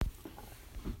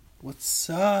What's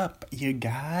up, you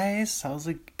guys? How's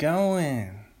it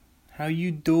going? How you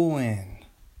doing?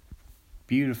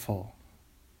 Beautiful.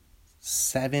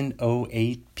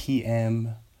 7:08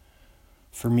 p.m.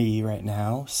 for me right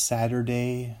now.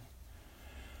 Saturday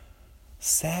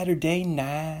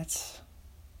night,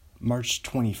 March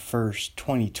 21st,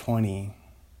 2020.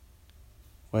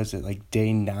 Was it like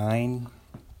day 9?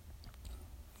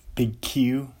 Big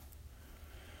Q.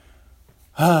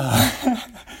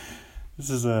 This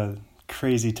is a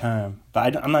crazy time,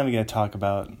 but I'm not even going to talk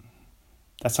about,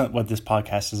 that's not what this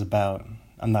podcast is about.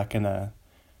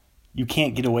 You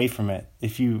can't get away from it.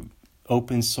 If you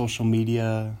open social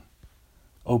media,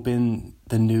 open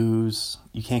the news,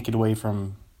 you can't get away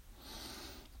from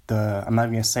I'm not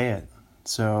even going to say it.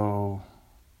 So,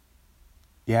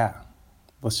 yeah,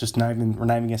 we're not even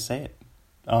going to say it.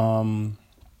 We're not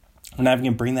even going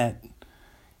to bring that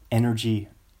energy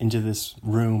into this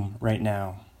room right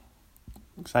now.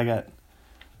 Because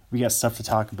we got stuff to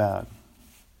talk about.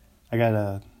 I got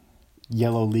a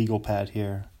yellow legal pad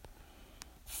here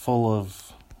full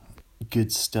of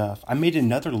good stuff. I made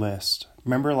another list.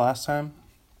 Remember last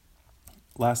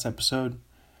episode,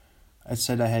 I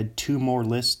said I had 2 more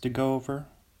lists to go over?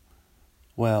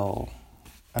 Well,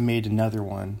 I made another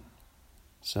one.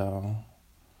 So,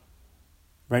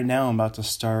 right now I'm about to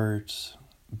start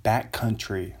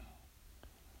Backcountry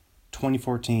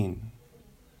 2014.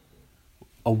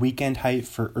 A weekend hike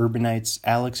for urbanites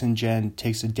Alex and Jen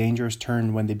takes a dangerous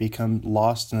turn when they become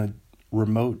lost in the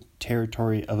remote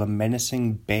territory of a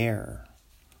menacing bear.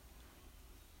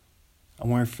 I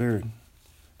wonder if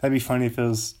that'd be funny if it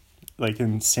was like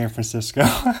in San Francisco.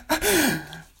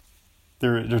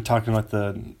 They're talking about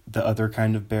the other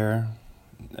kind of bear,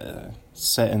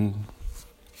 set in.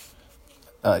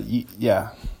 Yeah.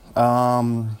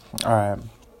 All right.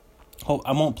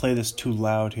 I won't play this too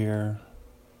loud here,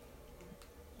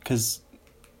 because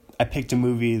I picked a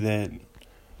movie that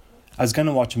I was going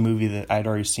to watch a movie that I'd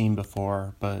already seen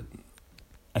before, but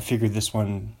I figured this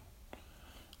one,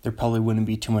 there probably wouldn't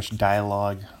be too much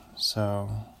dialogue, so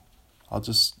I'll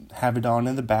just have it on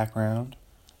in the background.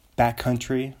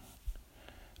 Backcountry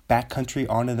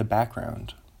on in the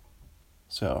background.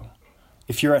 So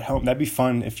if you're at home, that'd be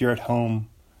fun. If you're at home,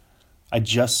 I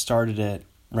just started it.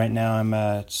 Right now I'm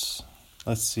at,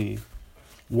 let's see,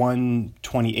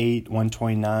 128,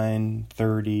 129,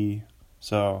 30.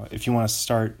 So if you want to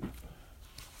start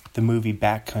the movie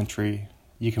Backcountry,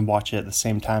 you can watch it at the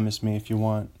same time as me if you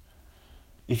want.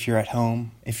 If you're at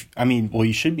home.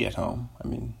 You should be at home.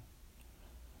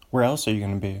 Where else are you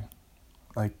going to be?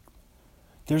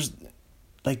 There's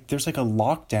like a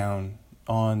lockdown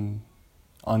on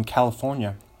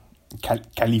California.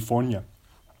 California.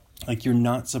 Like, you're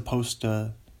not supposed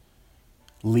to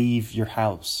leave your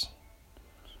house.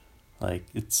 Like,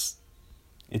 it's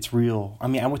real. I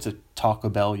went to Taco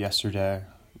Bell yesterday.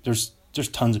 There's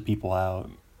tons of people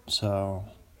out. So,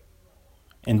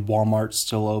 and Walmart's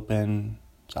still open.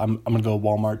 So I'm gonna go to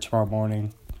Walmart tomorrow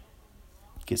morning,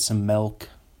 get some milk.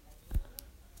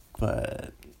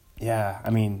 But yeah,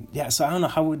 so I don't know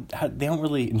how they don't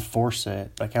really enforce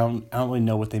it. Like, I don't really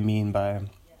know what they mean by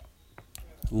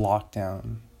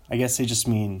lockdown. I guess they just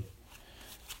mean.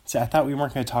 See, I thought we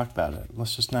weren't going to talk about it.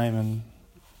 Let's just not even.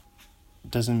 It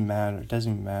doesn't matter. It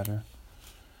doesn't even matter.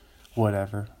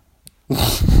 Whatever.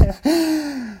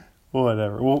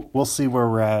 Whatever. We'll see where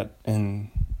we're at in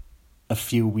a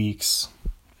few weeks.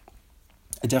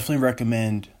 I definitely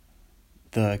recommend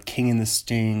the King and the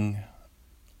Sting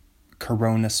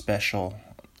Rona special.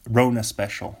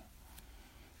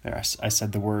 There, I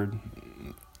said the word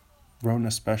Rona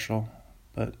special,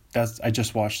 but I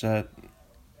just watched that.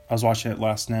 I was watching it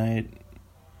last night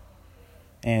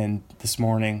and this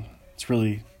morning. It's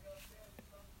really,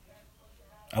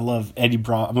 I love Eddie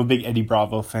Bravo. I'm a big Eddie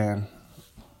Bravo fan.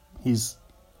 He's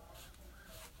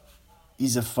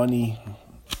a funny,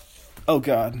 oh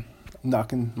God, I'm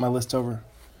knocking my list over.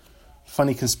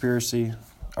 Funny conspiracy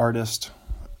artist.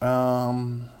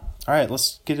 All right,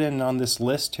 let's get in on this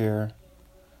list here.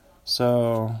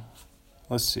 So,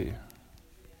 let's see.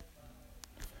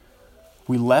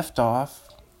 We left off.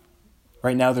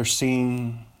 Right now they're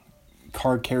singing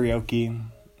car karaoke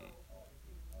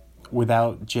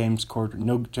without James Corden.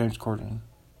 No James Corden.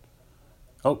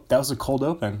 Oh, that was a cold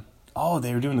open. Oh,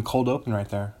 they were doing the cold open right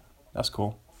there. That's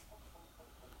cool.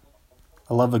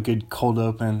 I love a good cold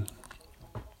open.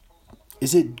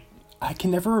 I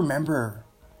can never remember.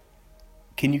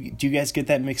 Do you guys get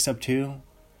that mixed up too?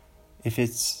 If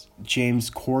it's James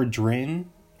Corden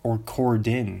or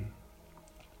Corden.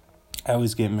 I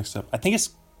always get mixed up. I think it's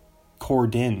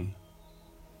Corden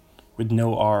with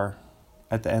no R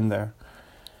at the end there.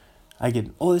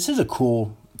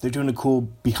 they're doing a cool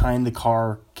behind the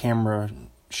car camera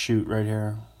shoot right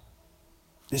here.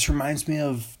 This reminds me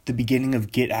of the beginning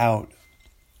of Get Out.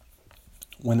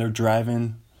 When they're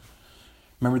driving,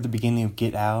 remember the beginning of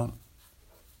Get Out?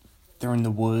 They're in the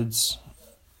woods.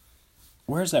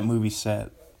 Where's that movie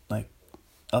set? Like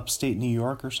upstate New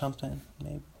York or something,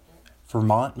 maybe?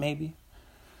 Vermont, maybe?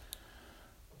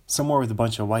 Somewhere with a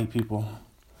bunch of white people.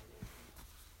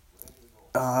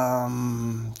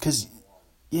 Cause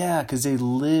they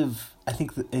live, I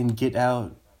think in Get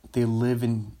Out, they live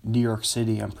in New York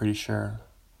City, I'm pretty sure.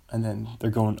 And then they're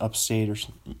going upstate or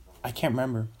something. I can't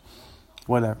remember.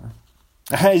 Whatever.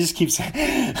 I just keep saying.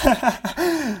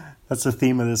 That's the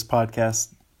theme of this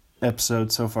podcast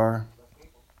episode so far.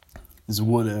 Is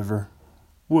whatever.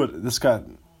 This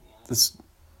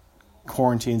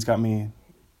quarantine's got me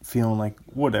feeling like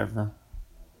whatever.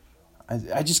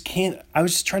 I just can't. I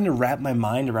was just trying to wrap my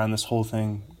mind around this whole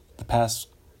thing the past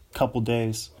couple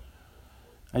days.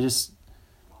 I just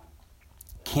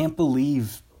can't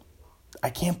believe. I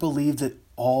can't believe that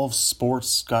all of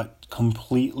sports got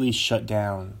completely shut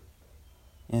down.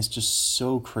 And it's just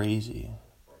so crazy.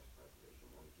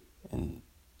 And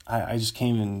I just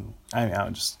can't even, I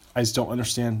just don't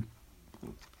understand.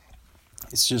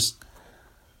 It's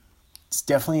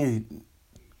definitely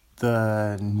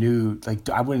the news. Like,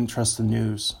 I wouldn't trust the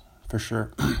news for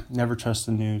sure. Never trust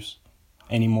the news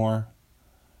anymore.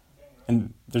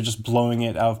 And they're just blowing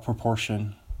it out of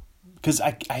proportion. Because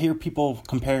I hear people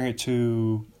comparing it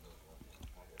to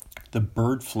the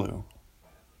bird flu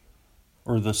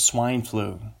or the swine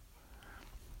flu.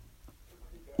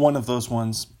 One of those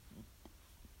ones.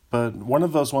 But one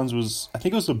of those ones was, I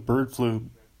think it was the bird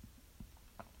flu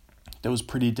that was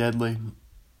pretty deadly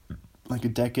like a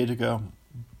decade ago.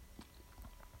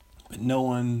 But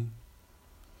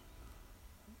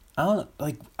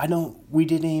we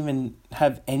didn't even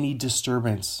have any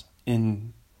disturbance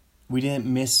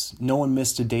no one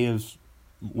missed a day of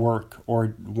work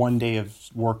or 1 day of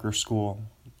work or school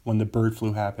when the bird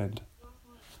flu happened.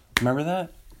 Remember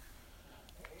that?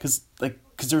 Because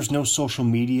there was no social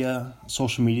media.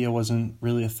 Social media wasn't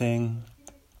really a thing.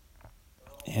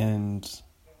 And,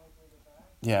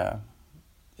 yeah.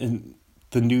 And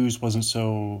the news wasn't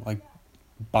so,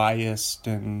 biased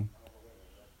and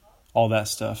all that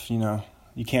stuff, You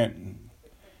can't...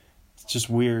 It's just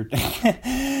weird.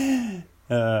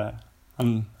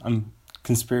 I'm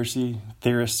conspiracy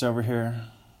theorist over here,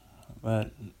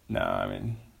 but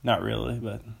no, not really,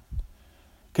 but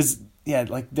because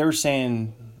they were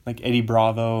saying Eddie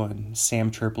Bravo and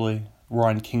Sam Tripoli were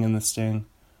on King and the Sting,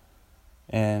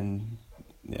 and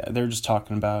they're just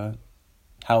talking about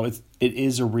how it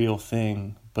is a real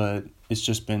thing, but it's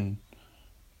just been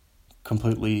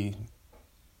completely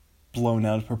blown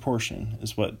out of proportion,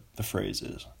 is what the phrase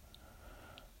is.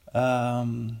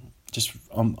 Just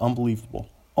unbelievable.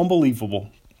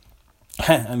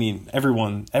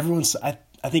 Everyone's. I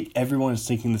think everyone is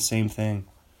thinking the same thing.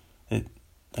 That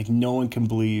no one can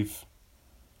believe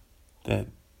that.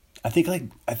 I think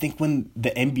when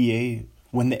the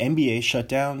NBA shut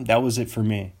down, that was it for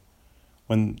me.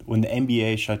 When the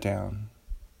NBA shut down,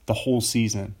 the whole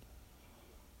season,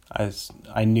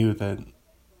 I knew that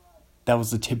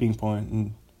was the tipping point,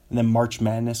 and then March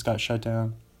Madness got shut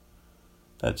down.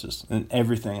 That's just, and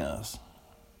everything else.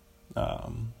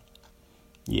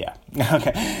 Yeah.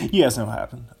 Okay. You guys know what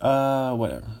happened.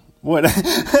 Whatever.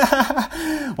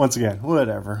 Once again,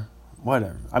 whatever. What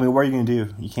are you going to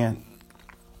do? You can't.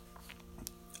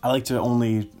 I like to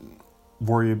only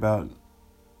worry about,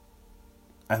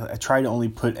 I try to only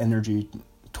put energy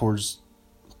towards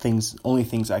only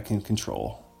things I can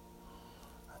control.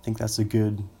 I think that's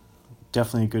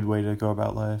definitely a good way to go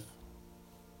about life.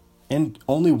 And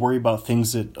only worry about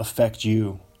things that affect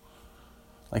you.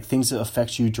 Things that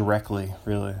affect you directly,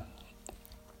 really.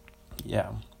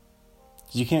 Yeah.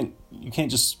 You can't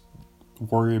just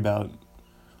worry about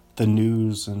the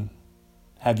news and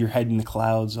have your head in the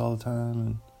clouds all the time.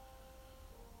 And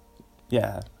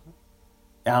yeah.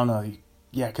 I don't know.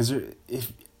 Yeah, because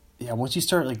once you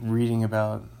start reading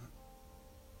about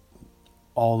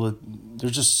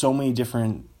there's just so many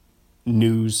different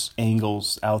news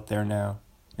angles out there now.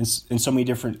 And so many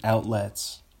different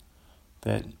outlets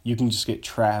that you can just get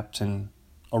trapped in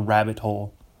a rabbit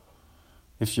hole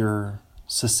if you're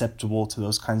susceptible to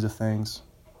those kinds of things.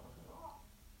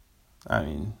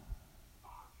 I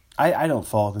don't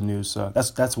follow the news, so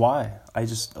that's why I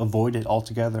just avoid it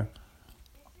altogether.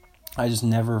 I just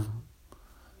never...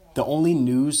 The only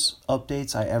news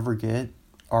updates I ever get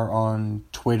are on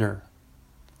Twitter.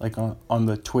 On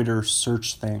the Twitter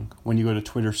search thing. When you go to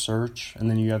Twitter search, and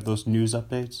then you have those news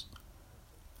updates.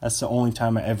 That's the only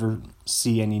time I ever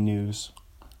see any news.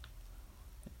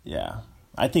 Yeah,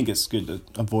 I think it's good to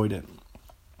avoid it.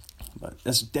 But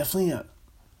that's definitely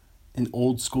an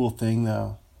old school thing,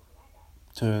 though,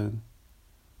 to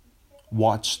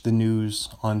watch the news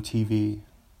on TV.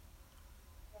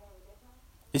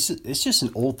 It's just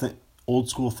an old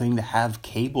school thing to have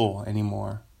cable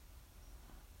anymore.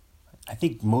 I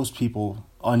think most people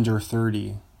under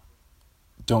 30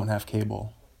 don't have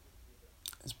cable.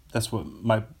 That's what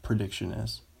my prediction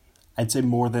is. I'd say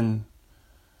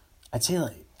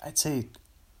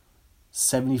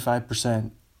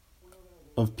 75%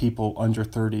 of people under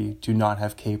 30 do not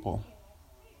have cable,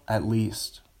 at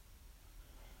least.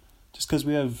 Just because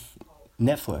we have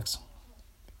Netflix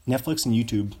and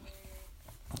YouTube.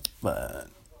 But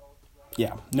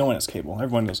yeah, no one has cable.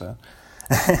 Everyone knows that.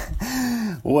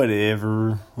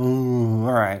 Whatever.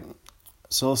 Alright.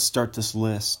 So let's start this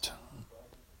list.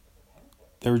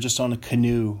 They were just on a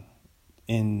canoe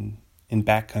in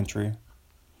backcountry.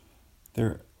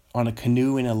 They're on a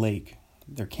canoe in a lake.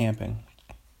 They're camping.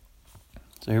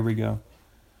 So here we go.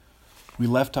 We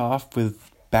left off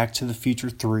with Back to the Future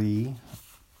 3,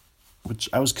 which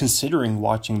I was considering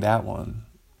watching that one.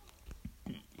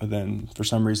 But then, for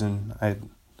some reason, I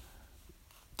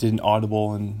did an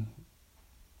Audible and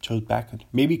chose Backcountry.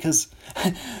 Maybe because,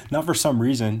 not for some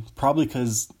reason, probably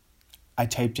because I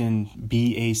typed in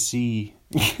BAC.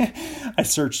 I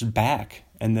searched back,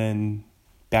 and then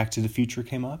Back to the Future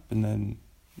came up, and then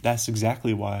that's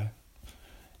exactly why.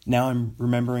 Now I'm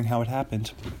remembering how it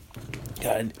happened.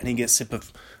 God, I need to get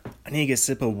a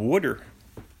sip of water.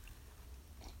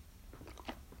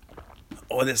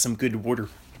 Oh, that's some good water.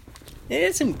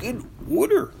 It's some good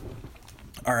water.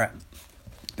 All right.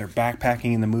 They're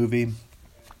backpacking in the movie.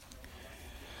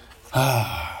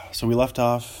 So we left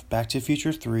off Back to the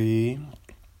Future 3.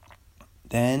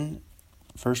 Then,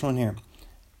 first one here.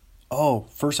 Oh,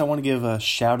 first I want to give a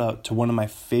shout out to one of my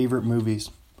favorite movies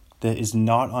that is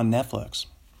not on Netflix.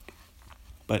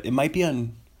 But it might be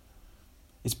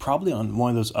it's probably on one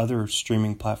of those other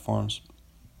streaming platforms.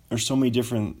 There's so many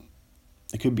different,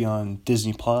 it could be on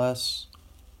Disney Plus,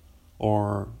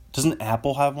 or doesn't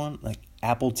Apple have one? Like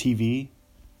Apple TV,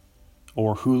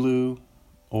 or Hulu,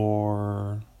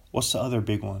 or what's the other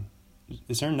big one?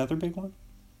 Is there another big one?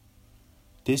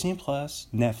 Disney Plus,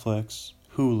 Netflix,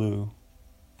 Hulu,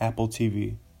 Apple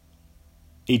TV,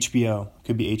 HBO. It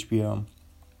could be HBO.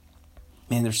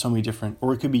 Man, there's so many different,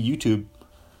 or it could be YouTube.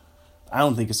 I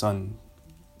don't think it's on,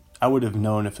 I would have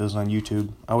known if it was on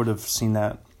YouTube. I would have seen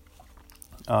that.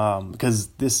 Because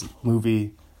this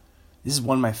is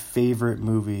one of my favorite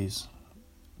movies.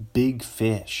 Big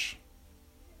Fish.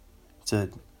 It's a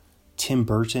Tim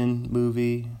Burton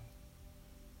movie.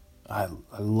 I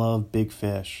love Big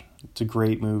Fish. It's a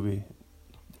great movie.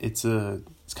 It's kind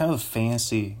of a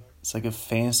fantasy. It's like a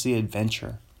fantasy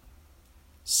adventure.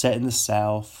 Set in the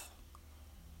South.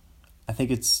 I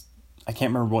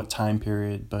can't remember what time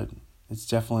period, but it's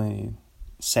definitely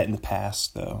set in the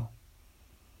past though.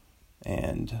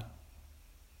 And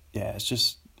yeah, it's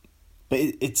just, but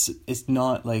it's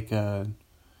not like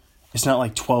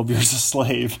 12 Years a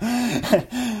Slave.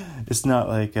 It's not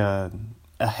like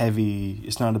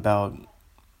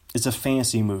it's a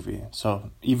fantasy movie.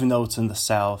 So even though it's in the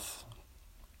South,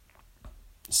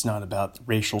 it's not about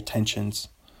racial tensions.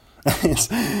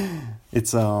 It's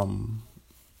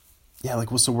yeah,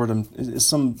 like what's the word?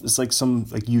 It's like some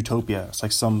like utopia. It's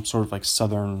like some sort of like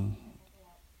southern,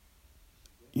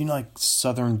 like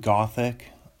Southern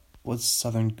Gothic. What's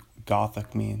Southern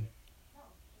Gothic mean?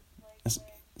 It's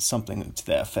something to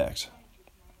that effect.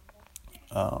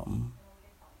 But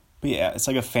yeah, it's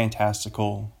like a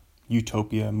fantastical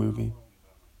utopia movie.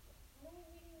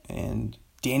 And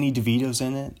Danny DeVito's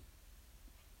in it.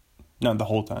 Not the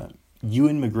whole time.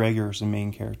 Ewan McGregor is the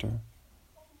main character.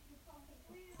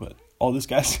 But all this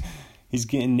guy's, he's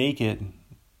getting naked.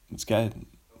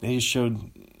 They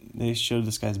showed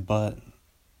this guy's butt.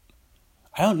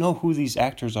 I don't know who these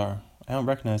actors are. I don't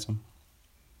recognize them.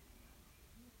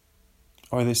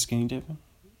 Or are they skinny dipping?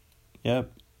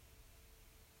 Yep.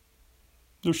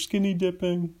 They're skinny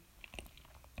dipping.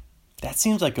 That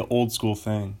seems like an old school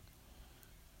thing.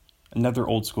 Another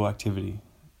old school activity.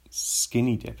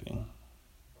 Skinny dipping.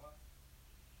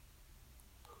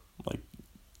 Like,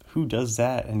 who does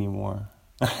that anymore?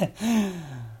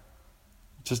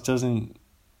 Just doesn't.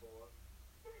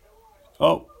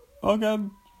 Oh God.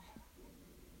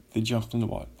 They jumped into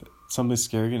what? Something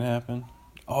scary gonna happen?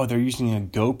 Oh, they're using a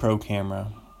GoPro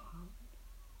camera.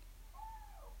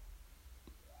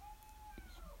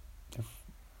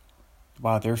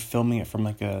 They're filming it from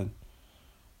like a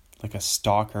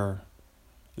stalker.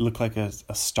 It looked like a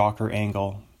stalker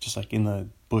angle. just like in the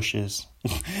bushes.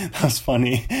 That was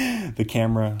funny. The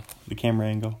camera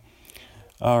angle.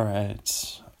 All right.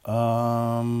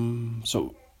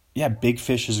 So yeah, Big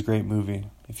Fish is a great movie.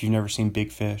 If you've never seen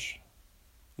Big Fish,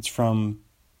 it's from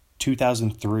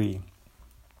 2003.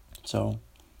 So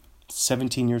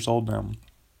 17 years old now.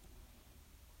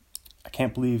 I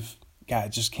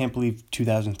just can't believe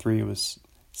 2003. It was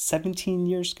 17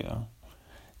 years ago.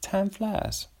 Time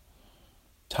flies.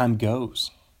 Time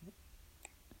goes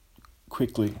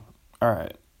quickly. All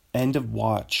right. End of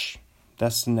Watch.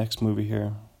 That's the next movie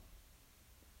here.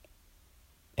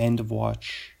 End of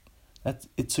Watch.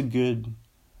 It's a good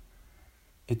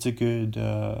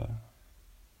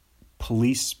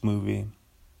police movie.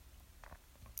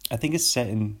 I think it's set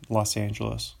in Los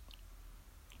Angeles.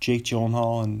 Jake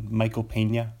Gyllenhaal and Michael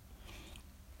Pena.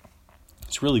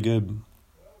 It's really good.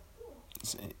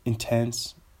 It's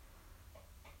intense.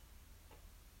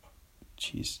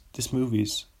 Jeez,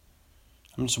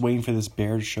 I'm just waiting for this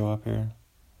bear to show up here.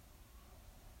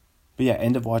 But yeah,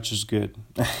 End of Watch is good.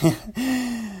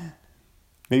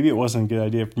 Maybe it wasn't a good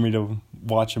idea for me to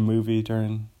watch a movie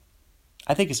during...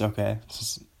 I think it's okay.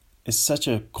 It's such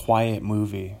a quiet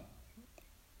movie.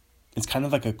 It's kind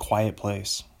of like A Quiet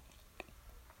Place.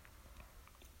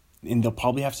 And they'll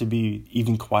probably have to be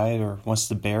even quieter once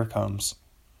the bear comes.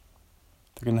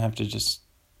 They're going to have to just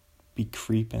be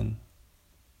creeping.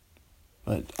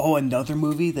 But, another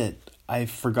movie that I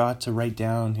forgot to write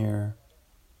down here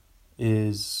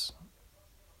is...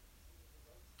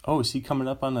 is he coming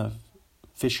up on a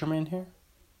fisherman here?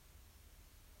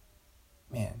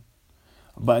 Man.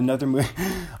 But another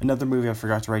movie I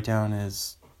forgot to write down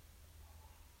is...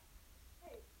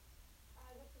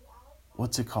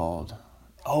 What's it called?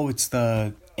 It's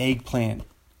the eggplant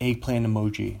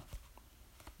emoji.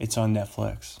 It's on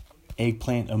Netflix.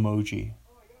 Eggplant emoji.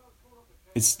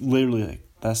 It's literally like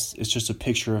it's just a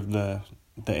picture of the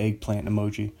eggplant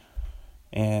emoji.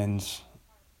 And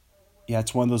yeah,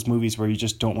 it's one of those movies where you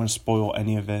just don't want to spoil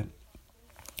any of it.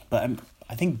 But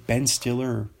I think Ben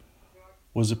Stiller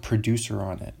was a producer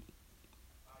on it.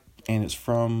 And it's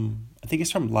from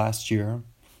last year.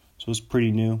 So it's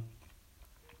pretty new.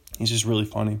 It's just really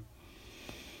funny.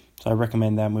 So I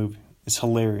recommend that movie. It's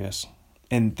hilarious.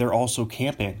 And they're also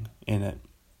camping in it,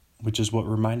 which is what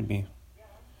reminded me.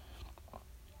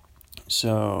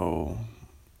 So,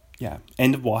 yeah,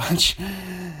 End of Watch.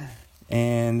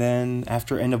 And then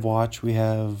after End of Watch, we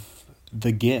have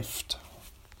The Gift.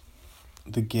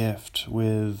 The Gift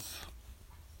with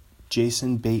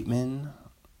Jason Bateman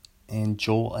and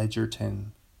Joel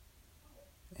Edgerton.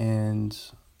 And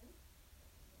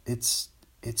it's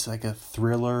like a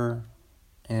thriller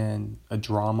and a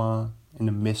drama and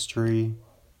a mystery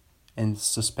and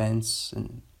suspense,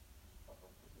 and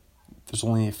there's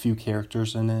only a few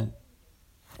characters in it,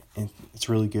 and it's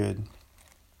really good.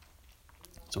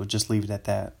 So we'll just leave it at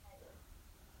that.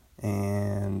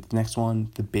 And the next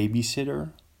one, The Babysitter.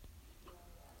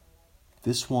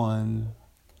 This one,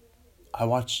 I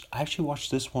actually watched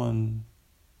this one,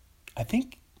 I'm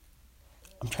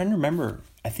trying to remember,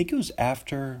 I think it was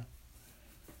after...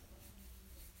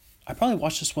 I probably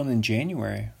watched this one in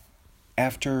January,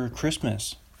 after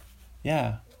Christmas.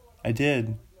 Yeah, I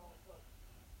did.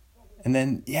 And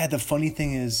then, the funny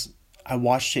thing is, I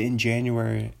watched it in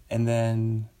January, and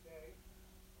then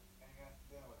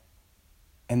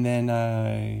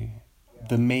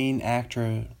the main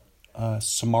actor,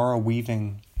 Samara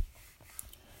Weaving,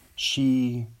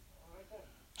 she's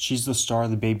the star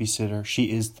of The Babysitter.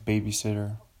 She is the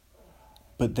babysitter.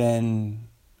 But then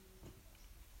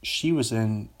she was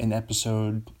in an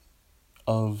episode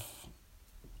of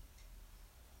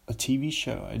a TV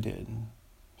show I did.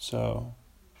 So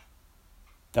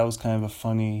that was kind of a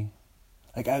funny...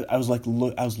 Like, I was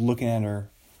looking at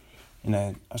her, and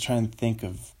I was trying to think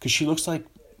of... Because she looks like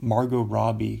Margot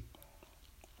Robbie,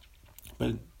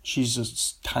 but she's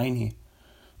just tiny.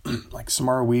 Like,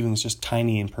 Samara Weaving's just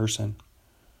tiny in person.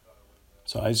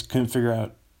 So I just couldn't figure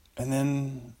out... And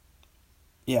then,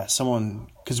 someone...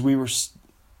 Because we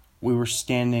were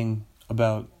standing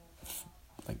about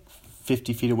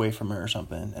 50 feet away from her or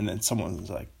something. And then someone was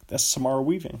like, that's Samara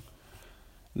Weaving.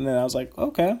 And then I was like,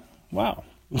 okay, wow.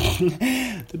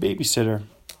 The Babysitter.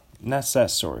 And that's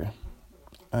that story.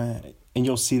 And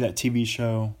you'll see that TV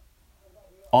show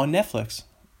on Netflix.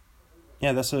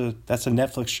 Yeah, that's a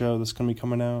Netflix show that's going to be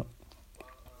coming out.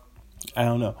 I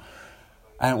don't know.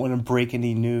 I don't want to break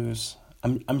any news.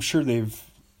 I'm sure they've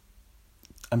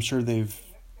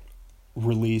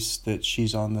released that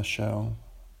she's on the show,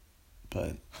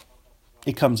 but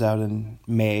it comes out in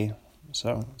May,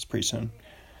 so it's pretty soon.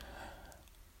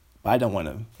 But I don't want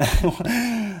to.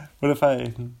 What if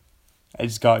I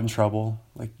just got in trouble.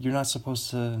 Like, you're not supposed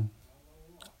to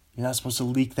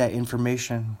leak that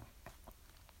information.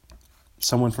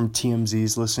 Someone from TMZ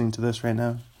is listening to this right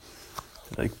now.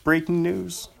 Like, breaking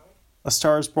news. A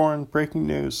Star is Born, breaking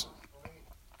news.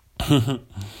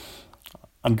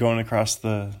 I'm going across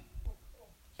the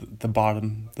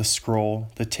bottom, the scroll,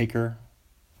 the ticker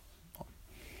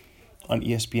on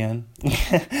ESPN.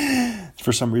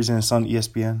 For some reason, it's on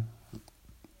ESPN.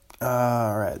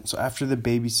 Alright, so after The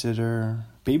Babysitter.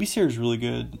 Babysitter is really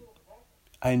good.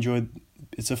 I enjoyed.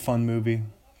 It's a fun movie.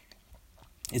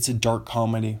 It's a dark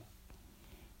comedy.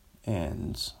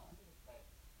 And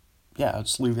yeah, I'll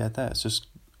just leave it at that. It's just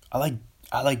I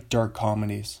like dark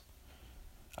comedies.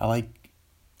 I like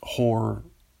horror.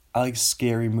 I like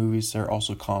scary movies that are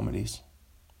also comedies.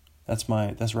 That's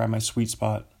right my sweet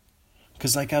spot.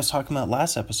 Because like I was talking about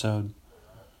last episode,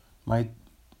 my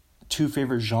two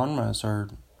favorite genres are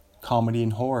comedy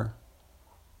and horror.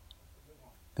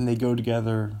 And they go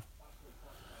together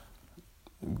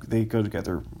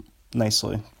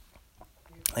nicely.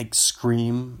 Like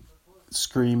Scream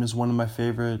is one of my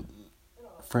favorite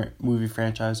movie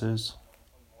franchises.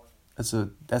 That's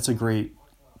a great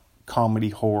comedy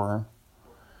horror.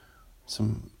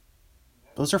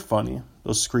 Those are funny.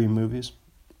 Those Scream movies,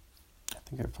 I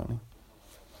think, are funny.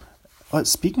 But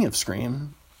speaking of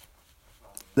Scream,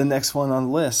 the next one on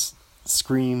the list,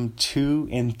 Scream 2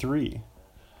 and 3.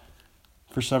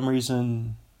 For some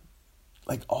reason,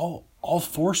 like all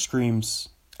four Screams,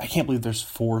 I can't believe there's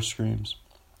 4 Screams.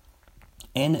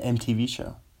 And an MTV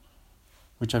show,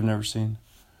 which I've never seen.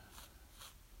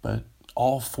 But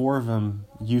all 4 of them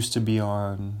used to be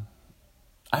on.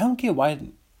 I don't get why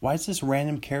is this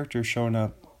random character showing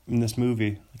up in this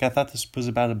movie? Like, I thought this was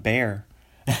about a bear.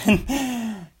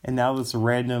 And now this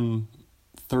random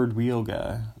third wheel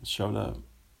guy showed up.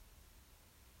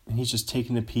 And he's just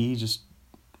taking a pee just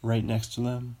right next to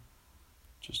them.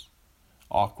 Just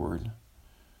awkward.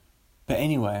 But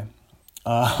anyway,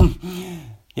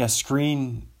 yeah,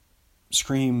 Scream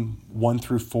 1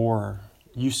 through 4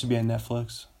 used to be on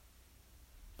Netflix.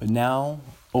 But now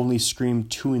only Scream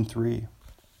 2 and 3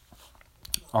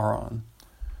 are on.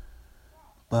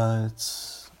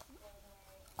 But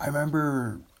I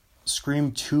remember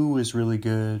Scream 2 was really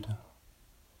good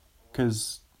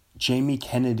because Jamie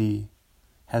Kennedy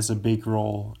has a big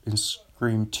role in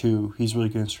Scream 2. He's really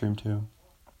good in Scream 2.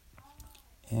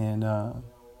 And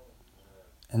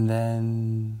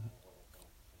then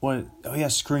what? Oh yeah,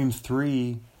 Scream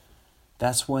 3.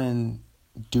 That's when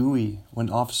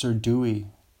Officer Dewey,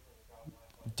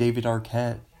 David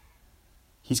Arquette,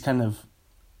 he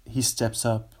steps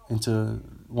up into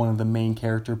one of the main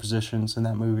character positions in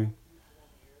that movie.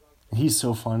 And he's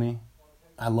so funny.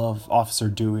 I love Officer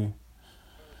Dewey.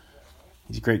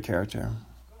 He's a great character.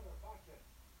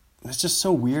 It's just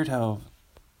so weird how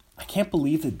I can't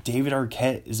believe that David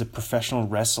Arquette is a professional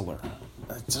wrestler.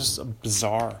 It's just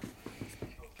bizarre.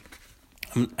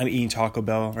 I'm eating Taco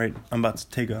Bell, right? I'm about to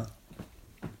take a...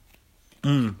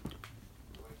 I'm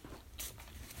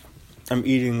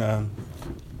eating,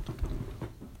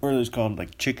 what are those called?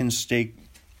 Like chicken steak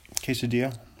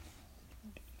quesadilla.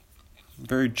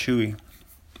 Very chewy.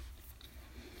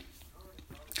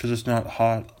 Because it's not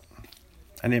hot.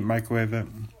 I didn't microwave it.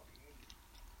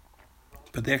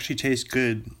 But they actually taste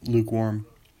good, lukewarm.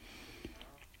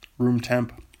 Room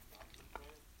temp.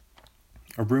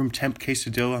 A room temp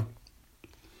quesadilla.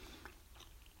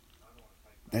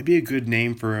 That'd be a good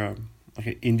name for an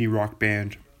indie rock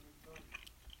band.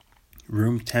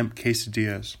 Room temp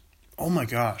quesadillas. Oh my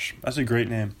gosh, that's a great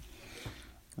name.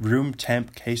 Room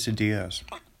temp quesadillas.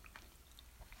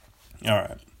 All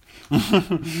right.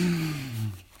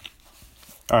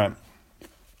 All right.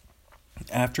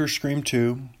 After Scream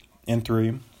 2 and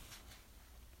 3,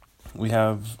 we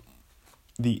have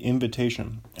The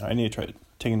Invitation. I need to try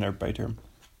taking another bite here.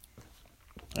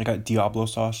 I got Diablo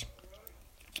sauce.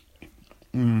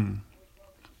 I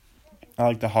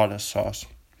like the hottest sauce.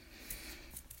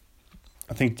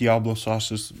 I think Diablo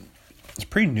sauce is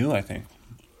pretty new, I think.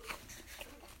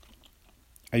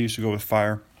 I used to go with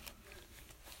fire.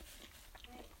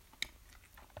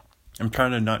 I'm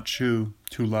trying to not chew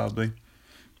too loudly.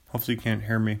 Hopefully you can't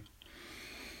hear me.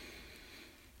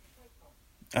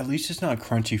 At least it's not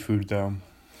crunchy food, though.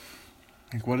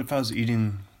 Like, what if I was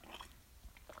eating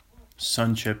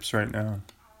Sun Chips right now?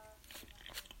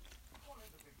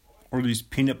 Or these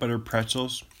peanut butter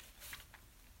pretzels.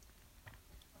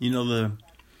 You know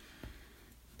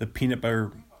the peanut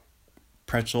butter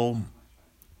pretzel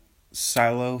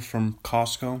silo from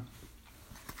Costco?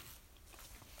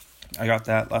 I got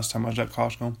that last time I was at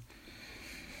Costco.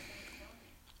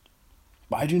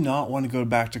 But I do not want to go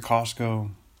back to Costco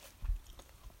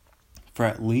for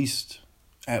at least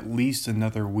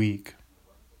another week.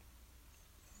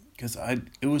 Because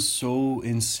it was so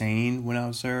insane when I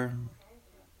was there.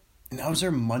 And I was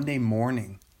there Monday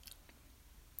morning.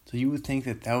 So you would think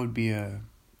that would be a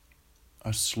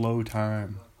slow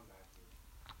time.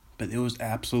 But it was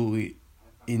absolutely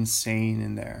insane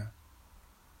in there.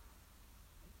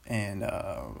 And,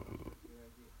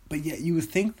 but yet you would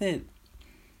think that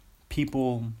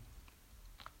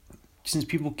since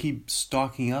people keep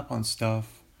stocking up on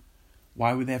stuff,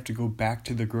 why would they have to go back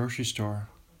to the grocery store?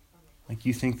 Like,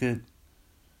 you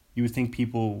would think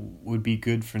people would be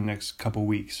good for the next couple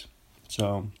weeks.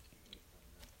 So,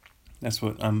 that's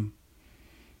what I'm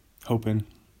hoping.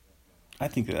 I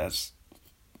think that's...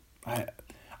 I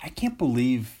can't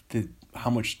believe that how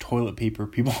much toilet paper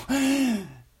people...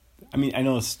 I mean, I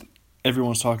know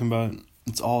everyone's talking about it.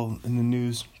 It's all in the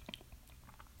news.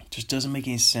 It just doesn't make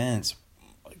any sense.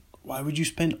 Like, why would you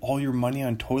spend all your money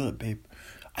on toilet paper?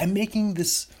 I've made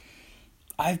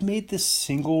this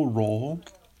single roll.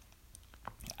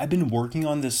 I've been working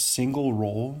on this single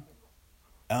roll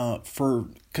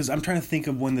because I'm trying to think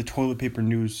of when the toilet paper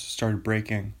news started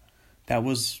breaking. That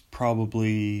was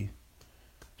probably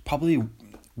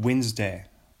Wednesday,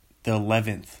 the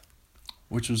 11th,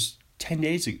 which was 10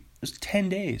 days ago. It was 10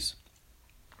 days.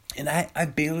 And I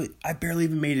barely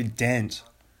even made a dent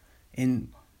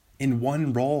in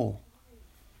one roll.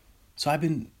 So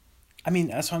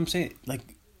that's what I'm saying.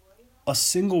 Like, a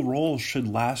single roll should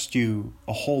last you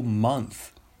a whole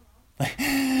month. Like,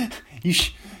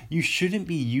 you shouldn't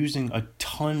be using a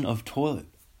ton of toilet.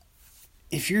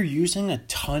 If you're using a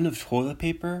ton of toilet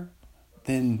paper,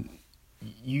 then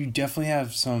you definitely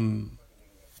have some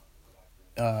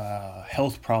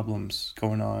health problems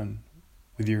going on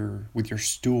with your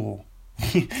stool.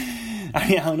 I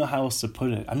mean, I don't know how else to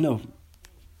put it. I'm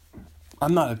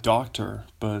not a doctor,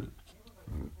 but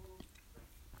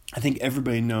I think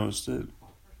everybody knows that.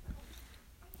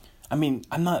 I mean,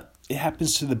 it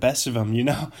happens to the best of them, you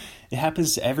know? It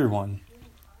happens to everyone.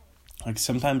 Like,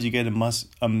 sometimes you get a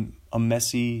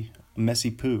messy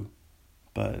poo,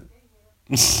 but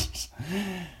this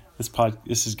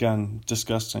has gone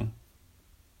disgusting.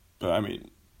 But I mean,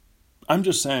 I'm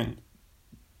just saying,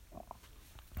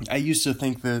 I used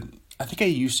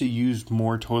to use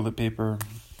more toilet paper.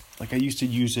 Like, I used to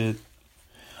use it.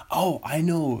 Oh, I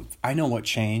know what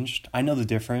changed. I know the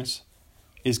difference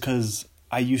is because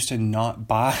I used to not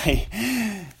buy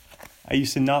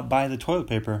the toilet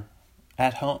paper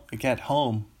at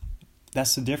home.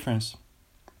 That's the difference.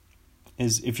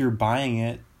 Is if you're buying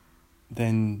it,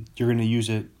 then you're going to use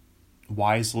it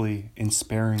wisely and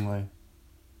sparingly.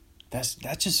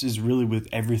 That just is really with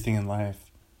everything in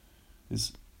life.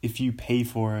 Is if you pay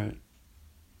for it.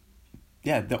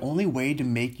 Yeah, the only way to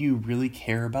make you really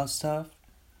care about stuff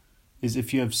is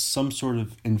if you have some sort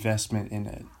of investment in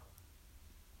it.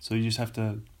 So you just have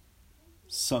to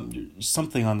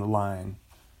something on the line,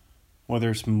 whether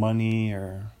it's money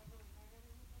or,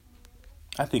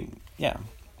 I think, yeah,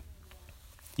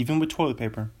 even with toilet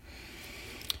paper.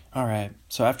 All right,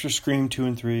 so after Scream 2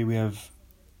 and 3, we have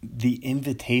The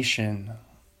Invitation.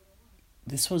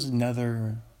 This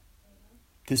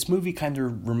movie kind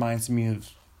of reminds me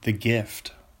of The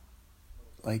Gift.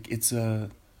 Like,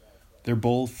 they're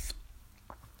both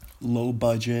low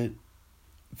budget,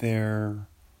 they're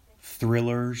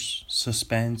thrillers,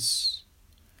 suspense,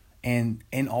 and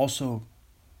also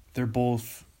they're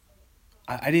both,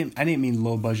 I didn't mean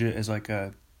low budget as like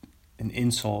an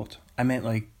insult. I meant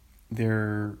like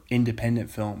they're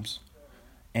independent films,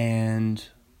 and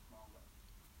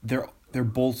they're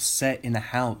both set in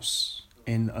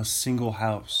a single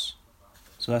house.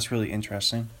 So that's really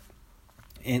interesting.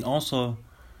 And also,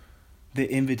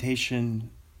 The Invitation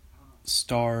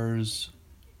stars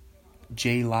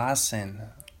Jay Larson,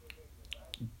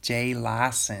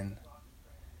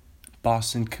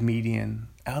 Boston comedian.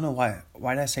 I don't know why.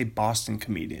 Why did I say Boston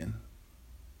comedian?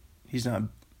 He's not.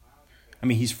 I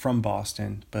mean, he's from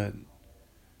Boston, but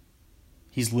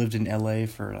he's lived in LA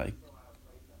for like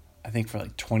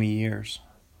 20 years.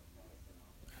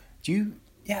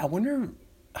 I wonder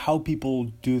how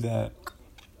people do that.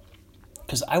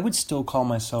 Because I would still call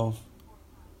myself,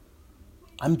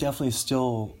 I'm definitely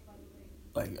still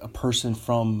like a person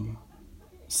from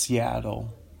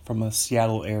Seattle, from a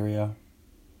Seattle area,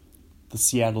 the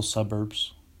Seattle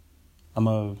suburbs. I'm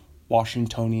a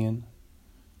Washingtonian.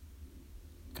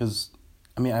 Because,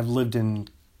 I mean, I've lived in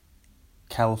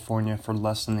California for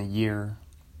less than a year.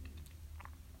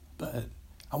 But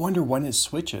I wonder when it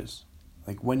switches.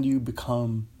 Like, when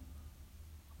am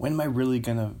I really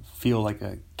gonna feel like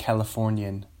a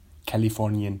Californian?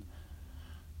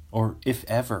 Or if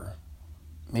ever.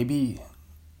 maybe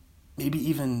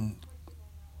even,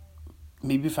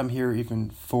 maybe if I'm here even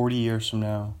 40 years from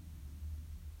now,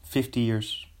 50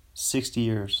 years, 60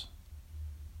 years,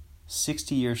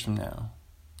 60 years from now,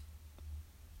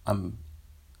 I'm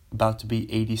about to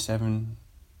be 87,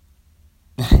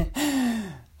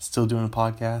 still doing a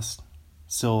podcast,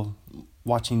 still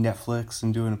watching Netflix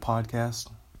and doing a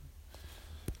podcast.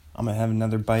 I'm going to have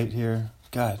another bite here.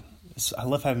 God, I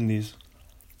love having these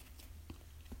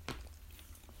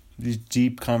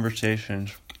deep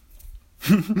conversations.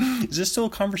 Is this still a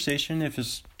conversation if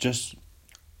it's just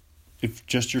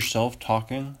yourself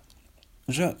talking?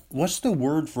 What's the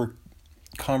word for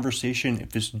conversation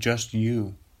if it's just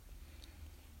you?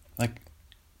 Like,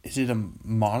 is it a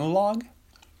monologue?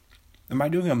 Am I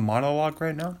doing a monologue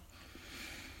right now?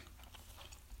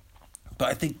 But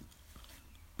I think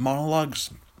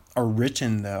monologues are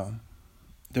written, though.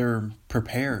 They're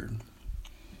prepared.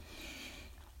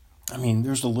 I mean,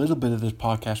 there's a little bit of this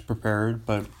podcast prepared,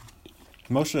 but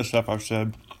most of the stuff I've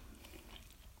said,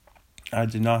 I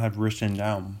did not have written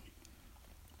down.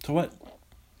 So what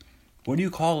do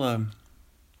you call a...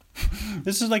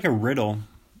 This is like a riddle.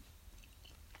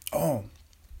 Oh,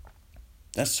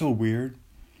 that's so weird.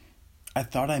 I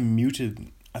thought I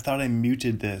muted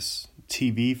this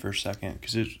TV for a second,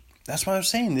 because that's what I was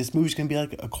saying. This movie's going to be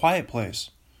like a quiet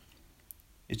place.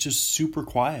 It's just super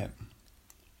quiet.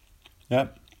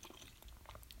 Yep.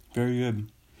 Very good.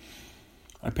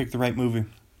 I picked the right movie.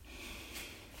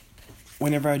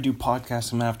 Whenever I do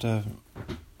podcasts, I'm going to have to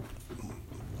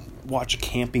watch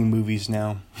camping movies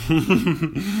now.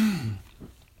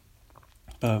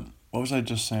 But what was I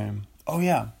just saying? Oh,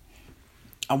 yeah.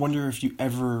 I wonder if you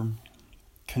ever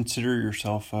consider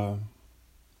yourself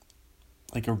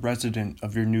like a resident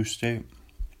of your new state.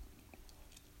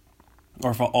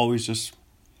 Or if I always just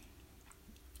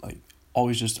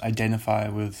identify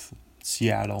with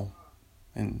Seattle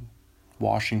and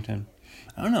Washington.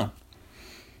 I don't know.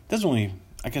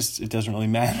 I guess it doesn't really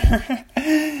matter.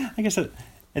 I guess it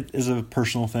is a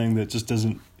personal thing that just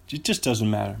doesn't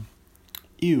matter.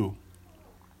 Ew.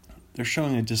 They're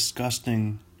showing a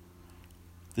disgusting...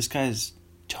 This guy's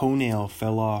toenail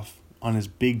fell off on his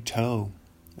big toe.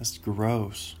 That's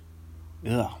gross.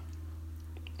 Ugh.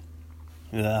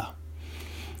 Ugh.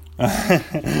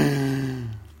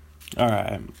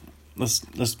 Alright.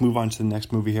 Let's move on to the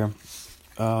next movie here.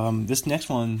 This next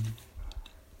one,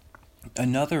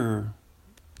 another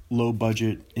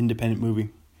low-budget independent movie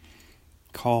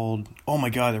called... Oh my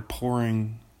god, they're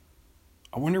pouring...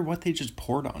 I wonder what they just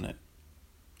poured on it.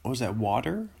 What was that,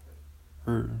 water?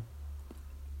 Or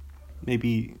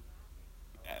maybe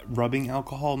rubbing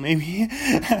alcohol, maybe?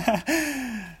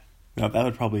 No, that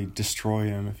would probably destroy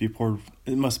him if you poured...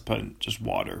 It must have put just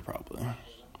water, probably.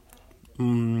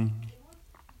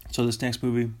 So this next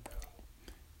movie,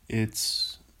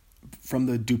 it's from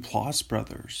the Duplass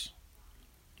brothers.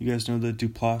 You guys know the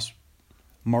Duplass?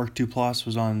 Mark Duplass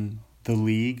was on The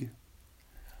League.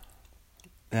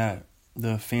 The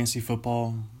fantasy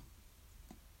football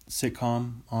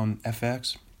sitcom on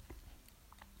FX.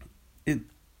 It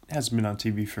hasn't been on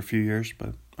TV for a few years,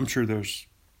 but I'm sure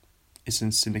it's in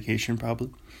syndication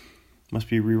probably. Must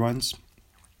be reruns.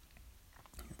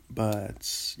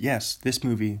 But yes, this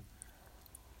movie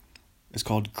is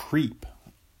called Creep.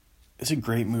 It's a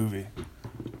great movie.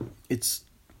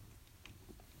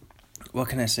 What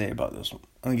can I say about this one?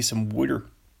 I'm gonna get some water.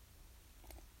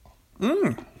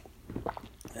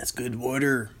 That's good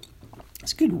water.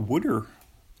 That's good water.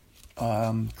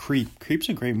 Creep. Creep's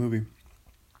a great movie.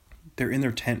 They're in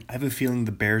their tent. I have a feeling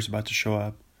the bear's about to show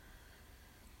up.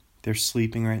 They're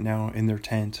sleeping right now in their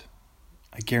tent.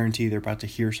 I guarantee they're about to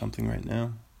hear something right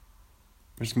now.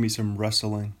 There's going to be some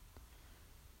rustling.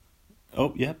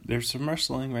 Oh, yep, there's some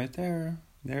rustling right there.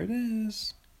 There it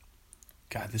is.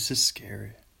 God, this is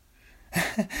scary.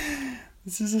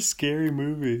 This is a scary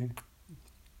movie.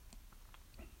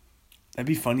 That'd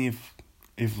be funny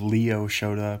if Leo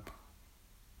showed up.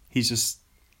 He's just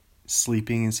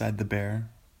sleeping inside the bear.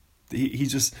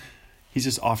 He's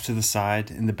just off to the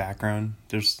side in the background.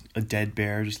 There's a dead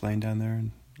bear just laying down there,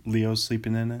 and Leo's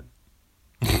sleeping in it.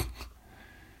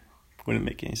 Wouldn't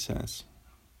make any sense.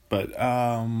 But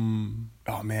oh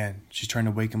man, she's trying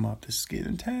to wake him up. This is getting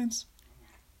intense.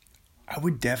 I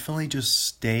would definitely just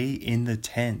stay in the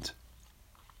tent.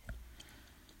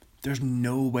 There's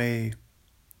no way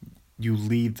you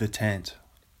leave the tent.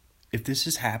 If this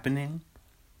is happening,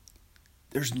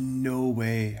 there's no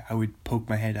way I would poke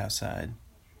my head outside.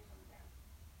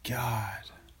 God.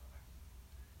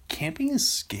 Camping is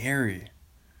scary.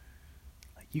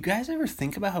 Like, you guys ever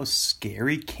think about how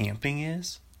scary camping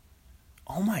is?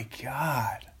 Oh my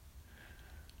God.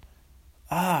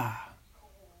 I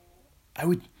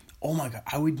would, oh my God,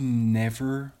 I would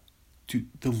never do,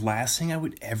 the last thing I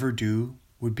would ever do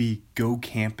would be go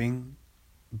camping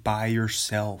by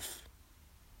yourself.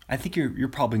 I think you're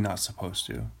probably not supposed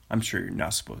to. I'm sure you're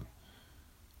not supposed to.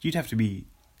 You'd have to be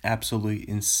absolutely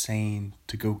insane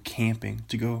to go camping,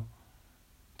 to go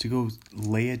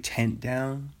lay a tent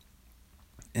down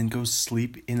and go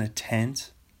sleep in a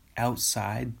tent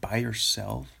outside by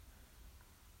yourself.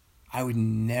 I would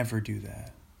never do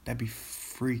that. That'd be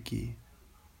freaky.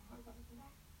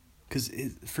 Because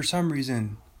for some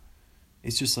reason,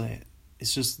 it's just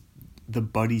the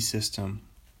buddy system.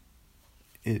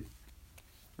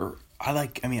 I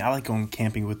like going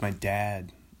camping with my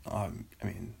dad.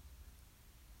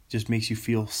 Just makes you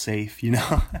feel safe, you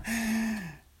know?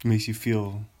 It makes you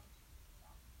feel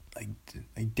like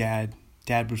dad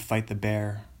would fight the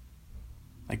bear.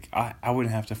 Like I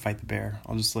wouldn't have to fight the bear.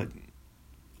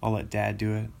 I'll let dad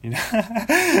do it, you know?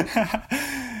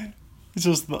 It's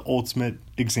just the ultimate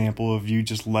example of you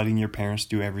just letting your parents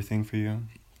do everything for you.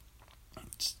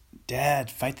 It's, Dad,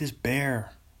 fight this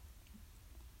bear.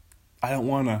 I don't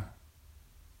wanna.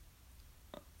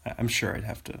 I'm sure I'd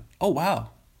have to. Oh wow.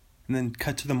 And then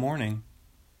cut to the morning.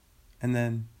 And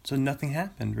then so nothing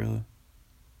happened really.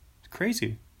 It's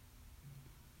crazy.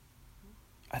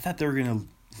 I thought they were gonna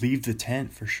leave the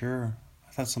tent for sure.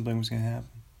 I thought something was gonna happen.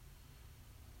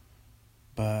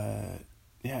 But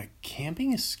yeah,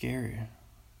 camping is scary.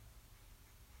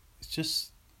 It's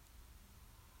just,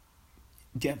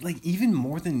 yeah, like even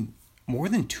more than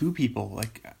two people.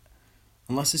 Like,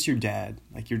 unless it's your dad.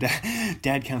 Like your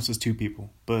dad counts as two people.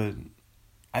 But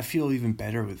I feel even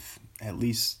better with at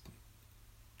least,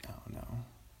 I don't know,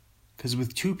 because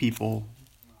with two people,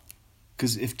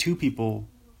 because if two people,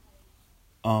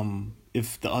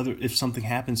 if something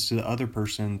happens to the other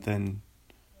person, then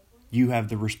you have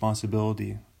the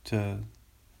responsibility to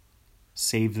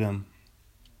save them.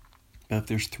 But if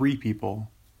there's three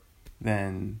people,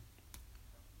 then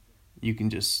you can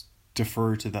just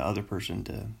defer to the other person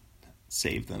to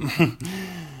save them.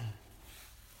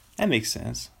 That makes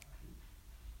sense.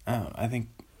 I think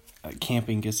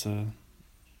camping gets a...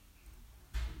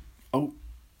 Oh.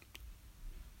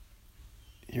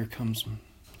 Here comes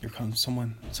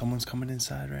someone. Someone's coming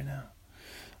inside right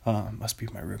now. Must be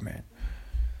my roommate.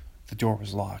 The door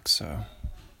was locked, so...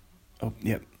 Oh,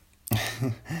 yep.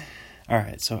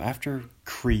 Alright, so after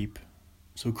Creep...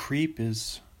 So Creep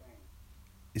is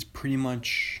pretty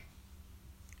much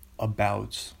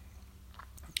about...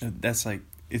 That's like...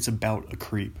 It's about a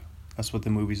creep. That's what the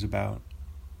movie's about.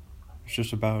 It's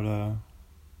just about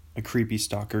a creepy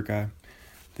stalker guy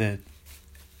that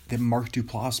Mark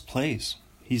Duplass plays.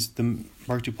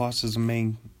 Mark Duplass is the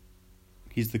main...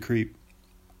 He's the creep.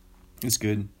 It's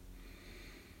good.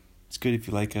 It's good if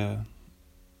you like a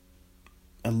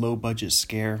low budget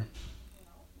scare.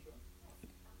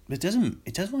 It doesn't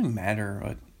really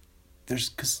matter.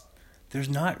 Because there's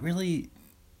not really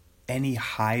any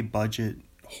high budget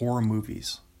horror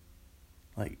movies.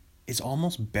 Like, it's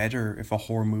almost better if a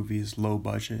horror movie is low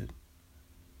budget.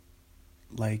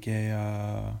 Like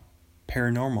a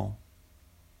Paranormal.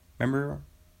 Remember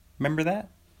that?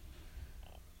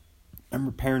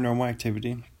 Remember Paranormal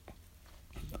Activity?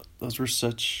 Those were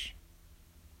such...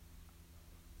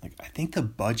 Like, I think the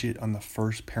budget on the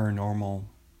first Paranormal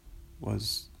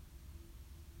was...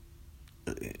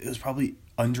 It was probably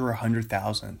under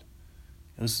 100,000.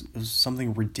 It was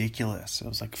something ridiculous. It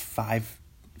was like five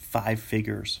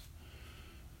figures.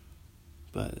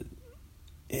 But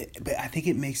I think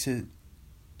it makes it...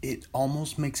 It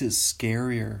almost makes it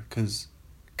scarier because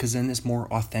then it's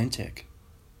more authentic.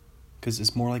 Because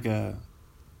it's more like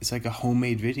it's like a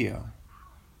homemade video.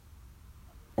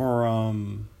 Or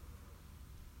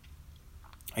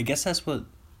I guess that's what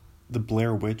the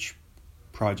Blair Witch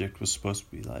Project was supposed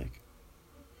to be like.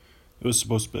 It was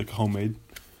supposed to be like homemade.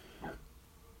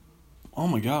 Oh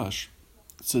my gosh.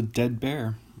 It's a dead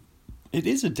bear. It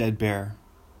is a dead bear.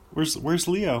 Where's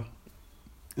Leo?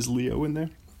 Is Leo in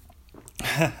there?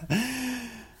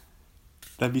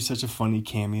 That'd be such a funny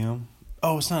cameo.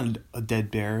 Oh, it's not a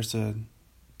dead bear. It's a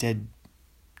dead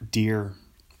deer.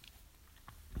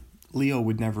 Leo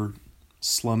would never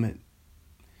slum it.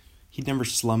 He'd never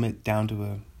slum it down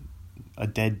to a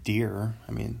dead deer.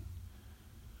 I mean,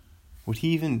 would he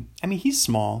even... I mean, he's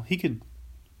small. He could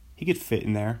fit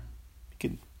in there.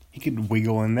 He could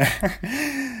wiggle in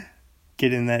there.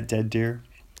 Get in that dead deer.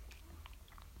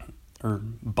 Or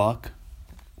buck.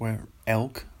 Where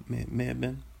elk may have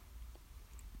been.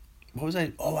 What was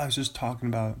I... Oh, I was just talking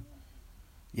about...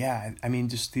 Yeah, I mean,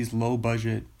 just these low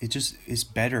budget... It's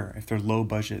better if they're low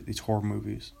budget, these horror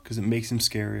movies. Because it makes them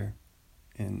scarier.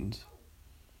 And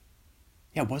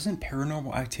Yeah, wasn't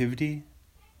Paranormal Activity,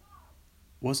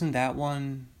 wasn't that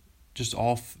one just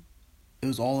it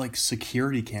was all like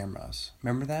security cameras.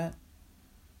 Remember that?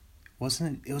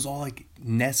 Wasn't it? It was all like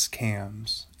Nest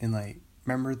cams and like,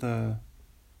 remember the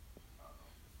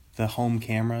home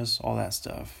cameras, all that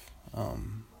stuff.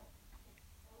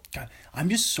 God, I'm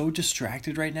just so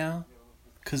distracted right now,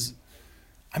 cause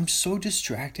I'm so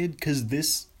distracted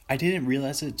because I didn't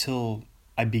realize it till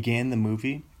I began the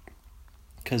movie,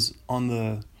 cause on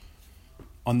the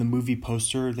movie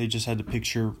poster they just had a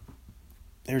picture.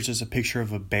 There's just a picture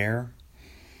of a bear,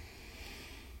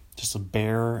 just a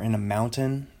bear in a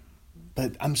mountain.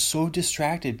 But I'm so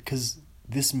distracted because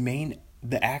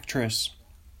the actress.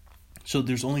 So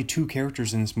there's only two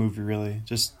characters in this movie, really.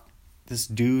 Just this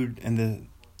dude and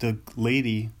the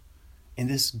lady, and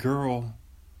this girl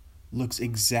looks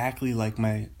exactly like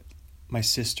my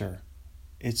sister.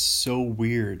 It's so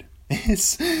weird.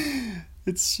 It's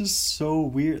just so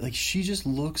weird. Like, she just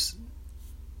looks.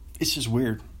 It's just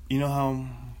weird. You know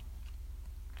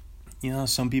how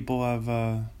some people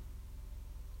have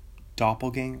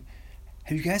doppelganger.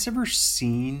 Have you guys ever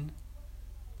seen?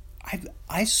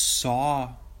 I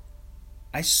saw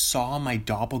my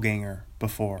doppelganger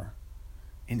before,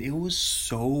 and it was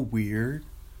so weird.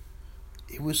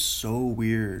 It was so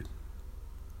weird.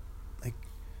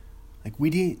 Like we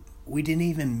didn't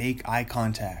even make eye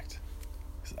contact.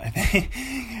 I think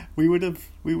we would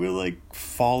like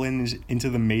fallen into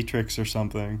the Matrix or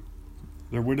something.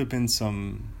 There would have been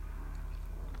some,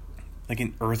 like,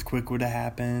 an earthquake would have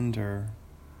happened, or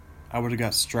I would have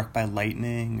got struck by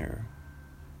lightning, or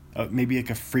maybe like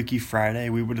a Freaky Friday.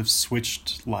 We would have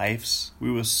switched lives. We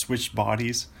would have switched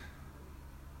bodies.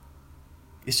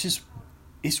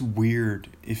 It's weird.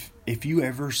 If you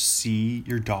ever see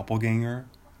your doppelganger,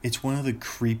 it's one of the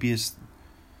creepiest.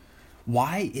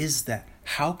 Why is that?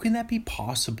 How can that be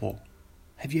possible?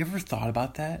 Have you ever thought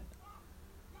about that?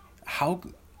 How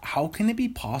can it be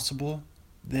possible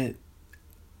that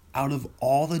out of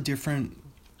all the different,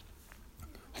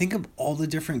 think of all the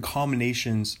different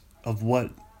combinations of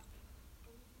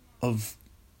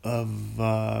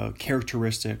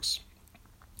characteristics,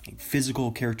 like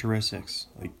physical characteristics,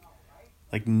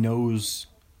 like nose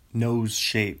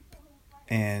shape,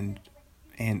 and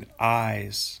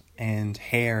eyes, and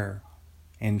hair,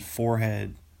 and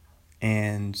forehead,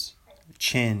 and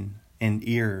chin, and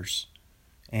ears,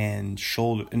 and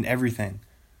shoulder, and everything.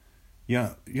 You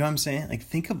know what I'm saying? Like,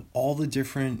 think of all the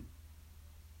different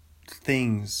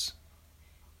things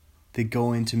that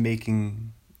go into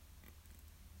making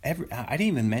I didn't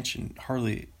even mention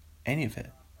hardly any of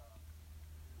it.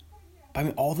 But I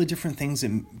mean, all the different things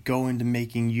that go into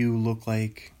making you look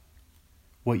like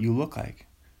what you look like.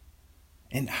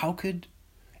 And how could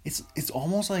it's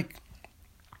almost like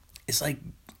it's like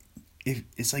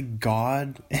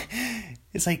God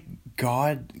it's like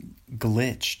God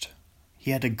glitched.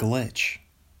 He had a glitch.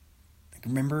 Like,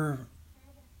 remember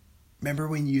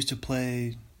when you used to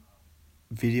play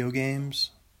video games?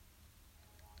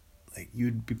 Like,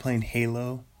 you'd be playing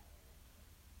Halo,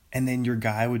 and then your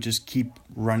guy would just keep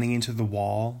running into the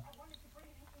wall,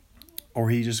 or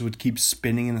he just would keep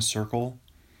spinning in a circle,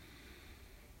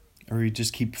 or he'd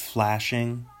just keep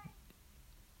flashing,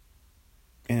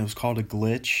 and it was called a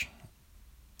glitch.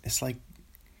 It's like,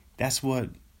 that's what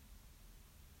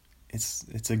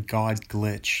it's a God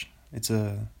glitch. It's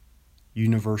a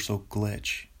universal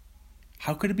glitch.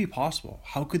 How could it be possible?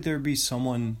 How could there be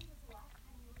someone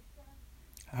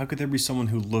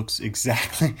who looks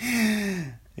exactly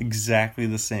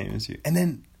the same as you? And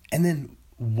then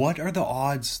what are the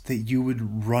odds that you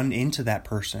would run into that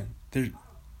person?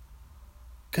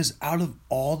 Because out of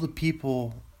all the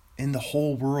people in the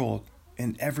whole world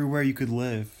and everywhere you could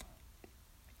live,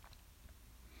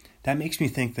 that makes me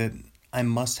think that I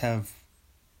must have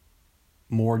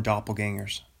more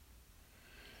doppelgangers.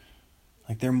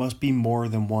 Like, there must be more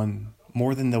than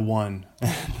the one.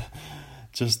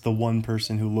 Just the one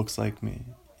person who looks like me,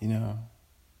 you know.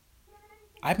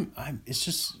 It's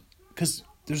just because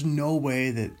there's no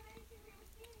way that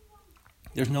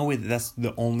that's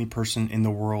the only person in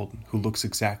the world who looks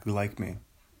exactly like me.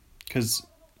 Because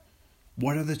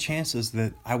what are the chances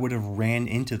that I would have ran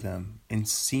into them and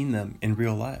seen them in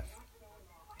real life?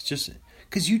 It's just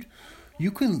because you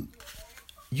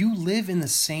live in the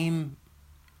same.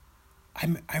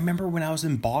 I remember when I was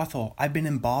in Bothell. I've been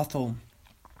in Bothell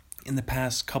in the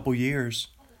past couple years,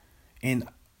 and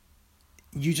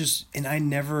I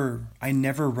never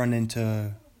run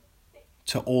into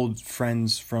old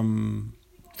friends from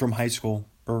high school,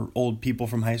 or old people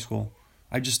from high school.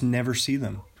 I just never see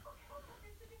them.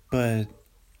 But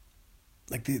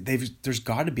like there's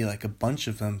got to be like a bunch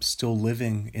of them still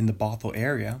living in the Bothell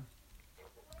area.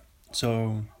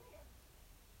 So,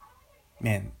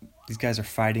 man, these guys are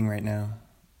fighting right now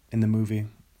in the movie.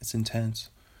 It's intense.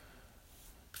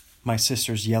 My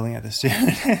sister's yelling at this dude.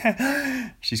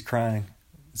 She's crying.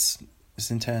 It's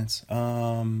intense.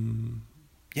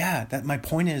 Yeah, that my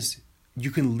point is,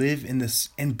 you can live in this,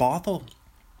 in Bothell's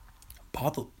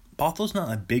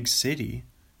not a big city.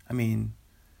 I mean,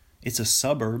 it's a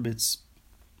suburb. It's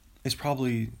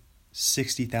probably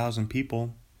 60,000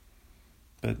 people,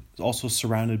 but also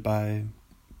surrounded by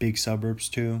big suburbs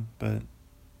too. But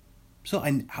so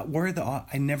I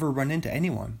never run into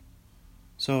anyone.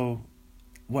 So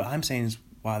what I'm saying is,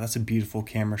 wow, that's a beautiful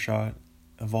camera shot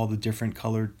of all the different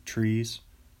colored trees.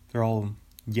 They're all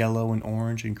yellow and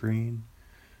orange and green.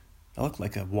 They look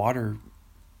like a watercolor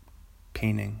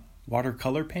painting.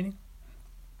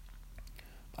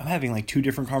 I'm having like two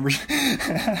different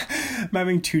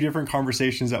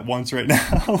conversations at once right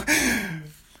now.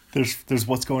 There's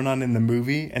what's going on in the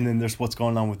movie, and then there's what's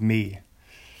going on with me.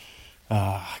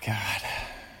 Oh God.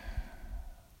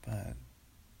 But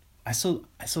I still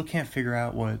can't figure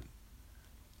out what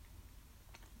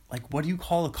do you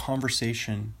call a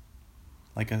conversation?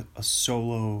 Like a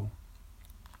solo.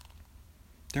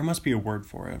 There must be a word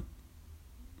for it.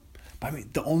 But I mean,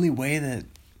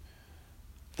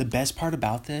 the best part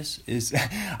about this is,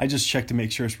 I just checked to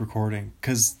make sure it's recording,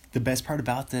 because the best part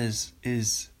about this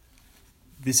is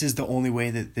the only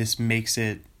way that this makes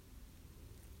it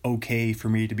okay for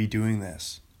me to be doing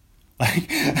this. Like,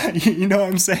 you know what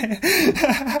I'm saying?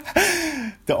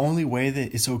 The only way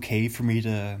that it's okay for me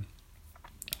to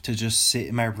just sit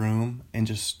in my room and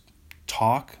just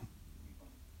talk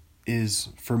is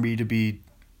for me to be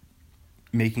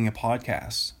making a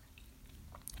podcast.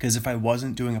 Because if I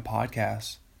wasn't doing a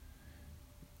podcast,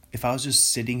 if I was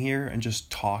just sitting here and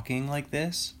just talking like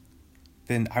this,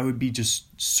 then I would be just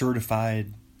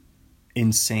certified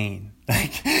insane.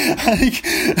 Like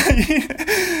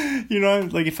you know,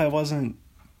 like if I wasn't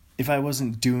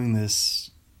doing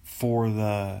this for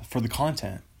the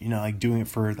content, you know, like doing it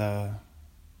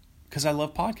because I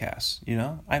love podcasts, you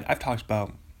know. I've talked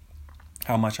about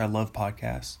how much I love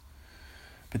podcasts,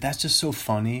 but that's just so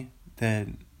funny that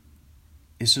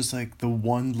it's just like the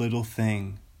one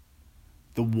thing,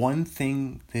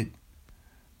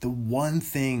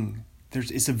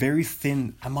 it's a very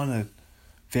thin, I'm on a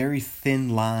very thin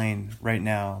line right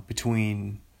now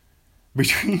between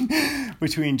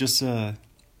just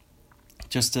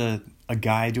a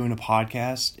guy doing a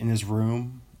podcast in his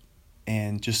room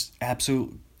and just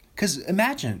absolute, because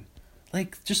imagine,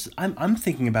 like, just I'm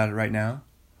thinking about it right now.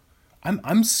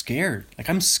 I'm scared. Like,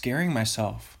 I'm scaring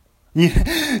myself.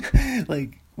 Yeah.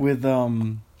 Like with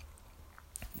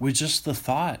just the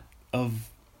thought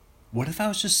of, what if I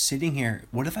was just sitting here?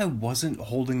 What if I wasn't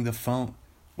holding the phone?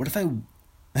 What if I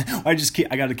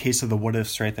got a case of the what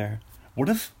ifs right there. What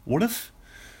if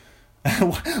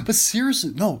but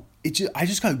seriously, no, I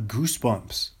just got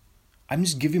goosebumps. I'm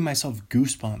just giving myself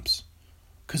goosebumps.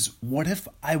 'Cause what if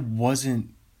I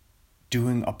wasn't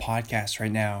doing a podcast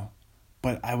right now,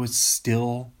 but I was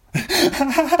still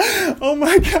oh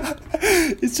my God.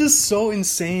 It's just so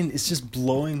insane. It's just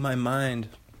blowing my mind.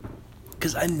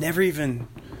 'Cause I've never even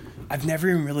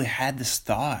really had this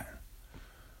thought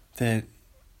that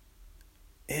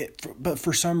but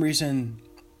for some reason,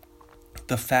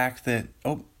 the fact that,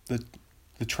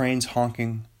 the train's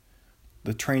honking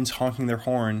their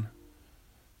horn,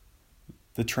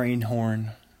 the train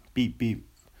horn, beep, beep.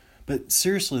 But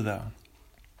seriously though,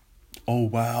 oh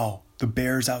wow, the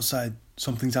bear's outside,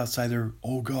 something's outside there,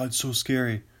 oh God, so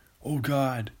scary, oh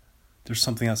God, there's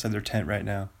something outside their tent right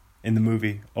now, in the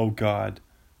movie, oh God,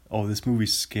 oh, this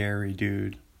movie's scary,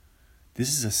 dude.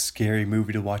 This is a scary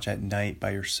movie to watch at night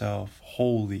by yourself.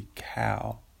 Holy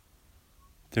cow.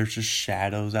 There's just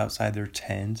shadows outside their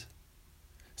tent.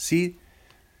 See,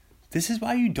 this is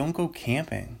why you don't go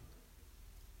camping.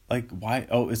 Like, why?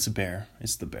 Oh, it's a bear.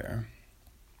 It's the bear.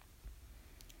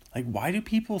 Like, why do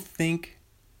people think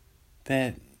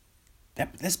that's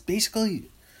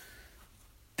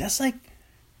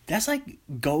like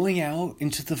going out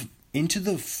into the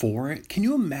forest? Can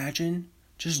you imagine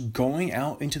just going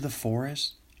out into the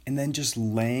forest and then just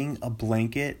laying a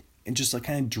blanket and just like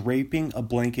kind of draping a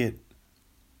blanket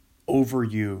over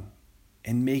you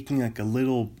and making like a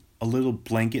little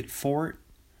blanket fort?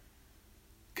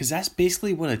 Because that's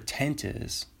basically what a tent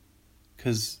is.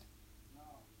 Because,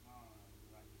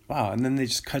 wow, and then they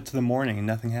just cut to the morning and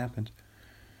nothing happened.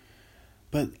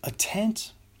 But a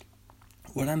tent,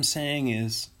 what I'm saying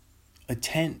is, a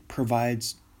tent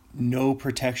provides no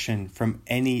protection from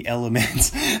any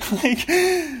elements. Like,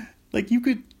 Like you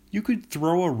could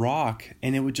throw a rock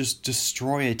and it would just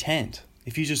destroy a tent.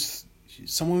 If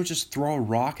someone would just throw a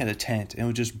rock at a tent and it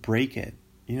would just break it.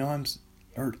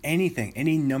 Or anything,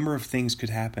 any number of things could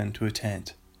happen to a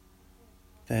tent.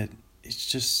 That it's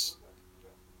just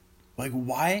like,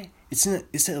 why? It's an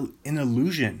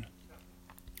illusion.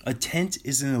 A tent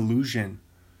is an illusion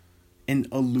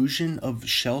of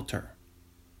shelter.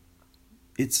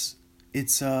 It's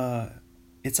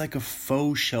like a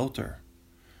faux shelter.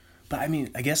 But I mean,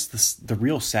 I guess the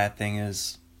real sad thing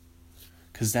is,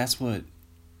 because that's what,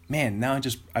 man, now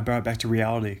I brought it back to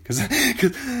reality,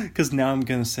 because now I'm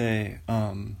gonna say,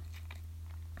 man,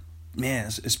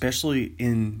 especially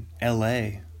in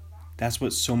LA, that's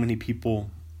what so many people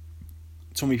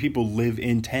live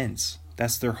in tents.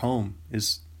 That's their home,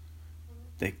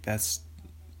 that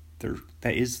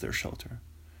is their shelter.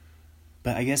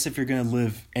 But I guess if you're gonna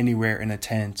live anywhere in a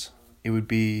tent, it would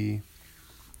be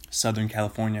Southern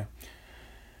California.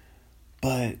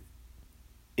 But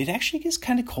it actually gets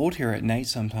kind of cold here at night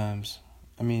sometimes.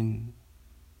 I mean,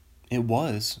 it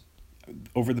has been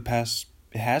over the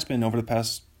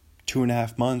past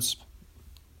 2.5 months.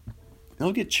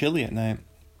 It'll get chilly at night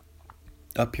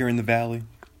up here in the valley.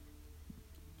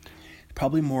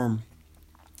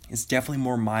 It's definitely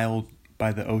more mild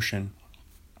by the ocean.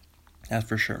 That's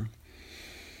for sure.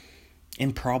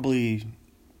 And probably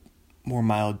more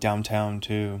mild downtown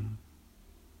too.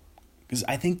 Because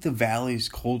I think the valley's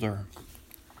colder.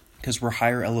 Because we're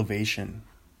higher elevation.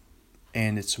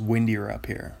 And it's windier up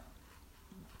here.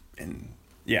 And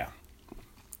yeah.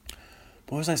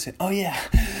 What was I saying? Oh yeah.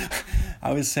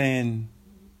 I was saying,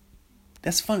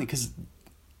 that's funny because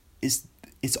it's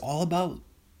all about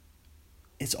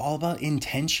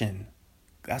intention.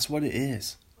 That's what it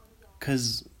is.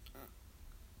 Cause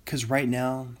right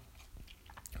now,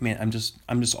 man, I'm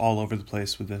just all over the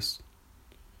place with this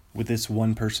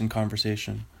one person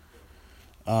conversation.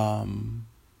 No,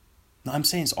 I'm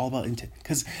saying it's all about intent.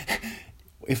 Cause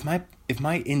if my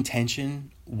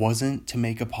intention wasn't to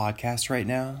make a podcast right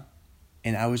now,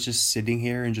 and I was just sitting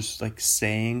here and just like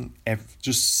saying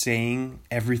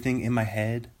everything in my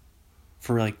head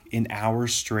for like an hour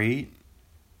straight,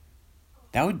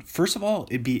 that would, first of all,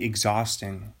 it'd be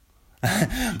exhausting.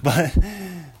 But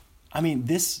I mean,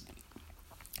 this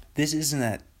isn't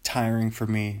that tiring for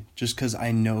me, just because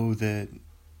I know the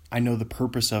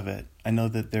purpose of it. I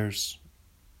know it's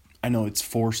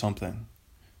for something.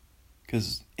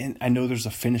 And I know there's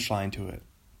a finish line to it.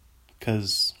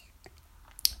 Because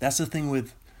that's the thing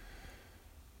with,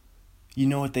 you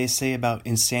know what they say about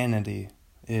insanity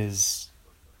is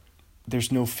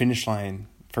there's no finish line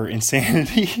for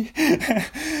insanity.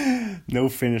 No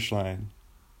finish line.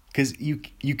 Because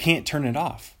you can't turn it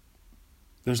off.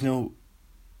 There's no,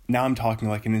 now I'm talking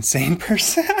like an insane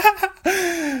person.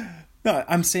 No,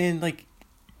 I'm saying like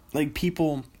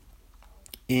people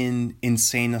in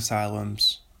insane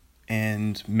asylums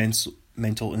and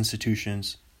mental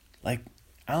institutions, like,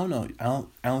 I don't know. I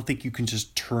don't think you can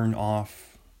just turn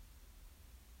off.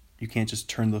 You can't just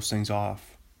turn those things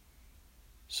off.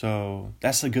 So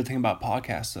that's the good thing about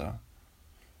podcasts, though.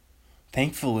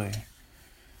 Thankfully,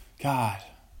 God.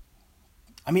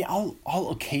 I mean, I'll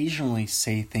occasionally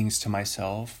say things to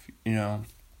myself, you know.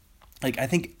 Like I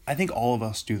think all of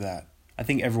us do that. I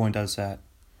think everyone does that.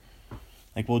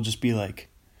 Like we'll just be like,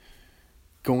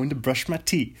 going to brush my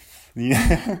teeth.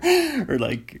 Yeah. Or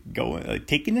like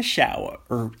taking a shower,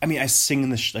 or I mean I'll sing in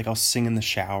the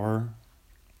shower.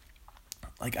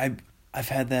 Like I've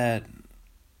had that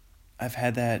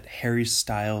Harry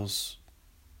Styles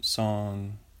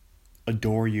song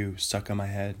Adore You stuck in my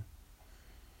head.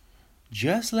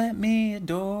 Just let me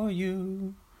adore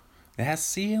you.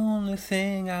 That's the only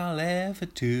thing I'll ever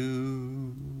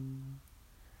do.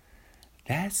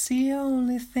 That's the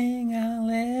only thing I'll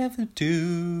ever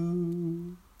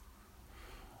do.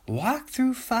 Walk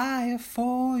through fire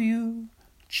for you.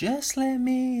 Just let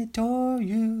me adore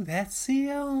you. That's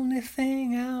the only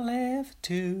thing I'll ever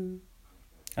do.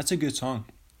 That's a good song.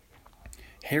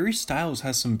 Harry Styles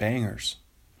has some bangers.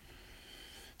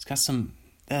 It's got some,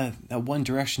 that One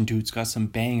Direction dude's got some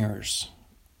bangers.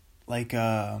 Like,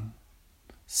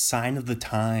 Sign of the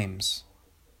Times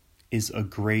is a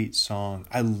great song.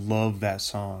 I love that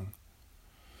song.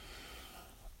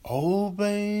 Oh,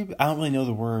 babe. I don't really know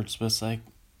the words, but it's like,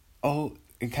 oh,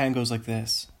 it kind of goes like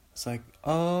this. It's like,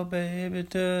 oh, baby,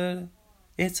 duh,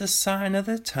 it's a sign of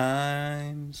the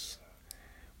times.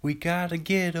 We gotta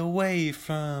get away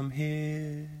from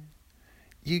here.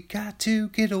 You got to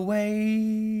get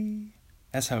away.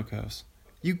 That's how it goes.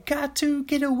 You got to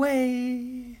get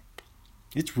away.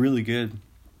 It's really good.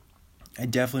 I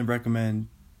definitely recommend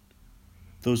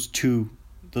those two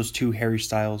those two Harry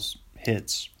Styles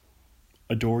hits,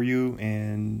 Adore You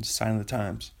and Sign of the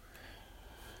Times.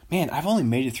 Man, I've only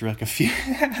made it through like a few.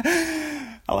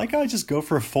 I like how I just go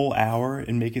for a full hour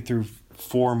and make it through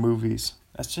 4 movies.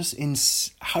 That's just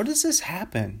how does this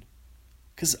happen?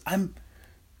 Because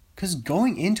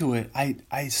going into it, I'm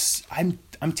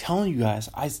telling you guys,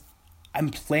 I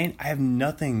have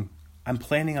nothing. I'm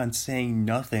planning on saying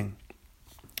nothing.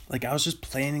 Like, I was just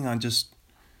planning on just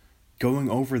going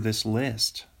over this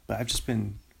list, but I've just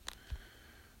been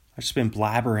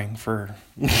blabbering for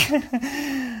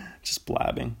just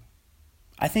blabbing.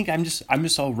 I think I'm just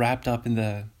all wrapped up in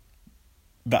the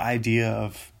idea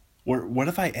of what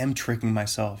if I am tricking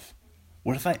myself?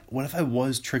 What if I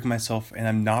was tricking myself and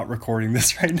I'm not recording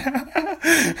this right now?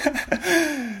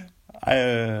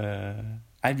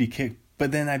 I'd be kicked,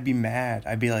 but then I'd be mad.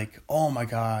 I'd be like, oh my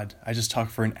God, I just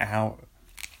talked for an hour.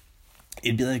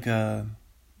 It'd be like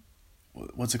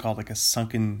what's it called? Like a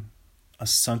sunken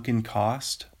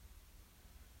cost.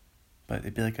 But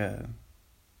it'd be like a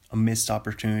missed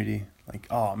opportunity. Like,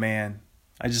 oh man,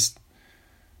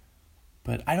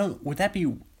 but would that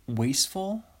be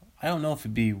wasteful? I don't know if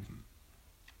it'd be,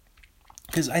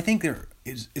 because I think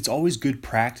it's always good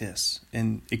practice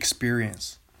and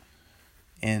experience.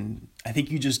 And I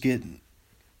think you just get,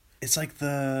 it's like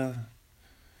the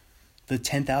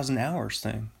 10,000 hours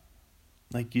thing.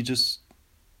 Like you just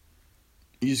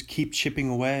keep chipping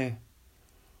away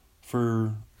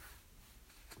for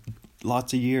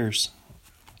lots of years.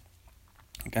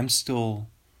 Like I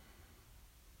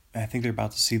think they're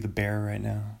about to see the bear right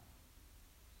now.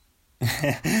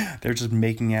 They're just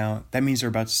making out. That means they're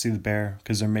about to see the bear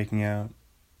because they're making out.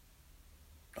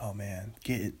 Oh man,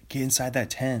 get inside that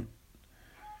tent.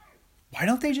 Why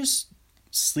don't they just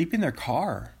sleep in their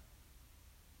car?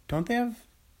 Don't they have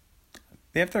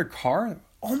their car?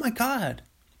 Oh my God.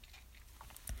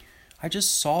 I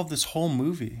just solved this whole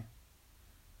movie.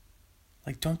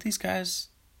 Like, don't they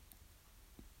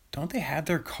have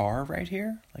their car right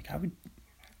here? Like, I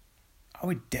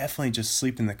would definitely just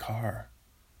sleep in the car.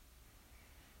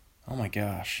 Oh my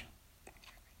gosh.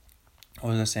 What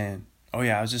was I saying? Oh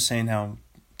yeah, I was just saying how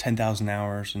 10,000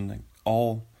 hours and like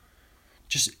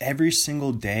just every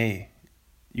single day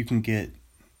you can get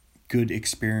good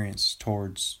experience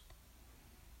towards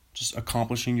just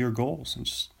accomplishing your goals and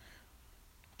just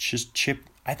chip.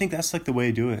 I think that's like the way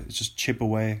to do it. It's just chip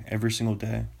away every single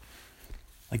day.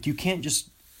 Like you can't just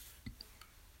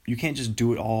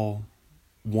do it all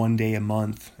one day a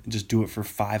month and just do it for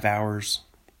 5 hours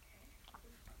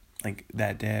like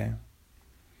that day.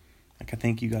 Like I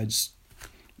think you guys,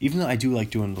 even though I do like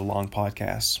doing the long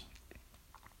podcasts,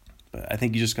 but I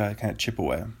think you just gotta kind of chip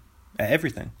away at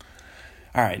everything.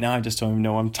 All right, now I just don't even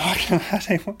know what I'm talking about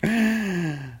anymore.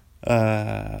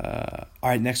 All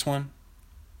right, next one.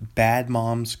 Bad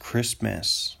Moms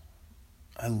Christmas.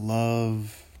 I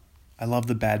love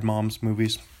the Bad Moms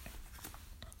movies.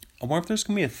 I wonder if there's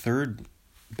gonna be a third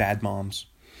Bad Moms.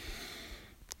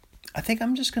 I think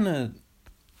I'm just gonna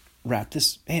wrap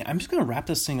this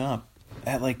thing up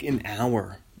at like an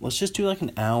hour. Let's just do like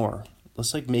an hour.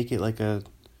 Let's like make it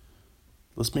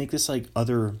let's make this like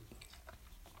other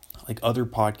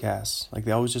podcasts. Like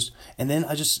they always just, and then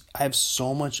I have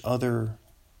so much other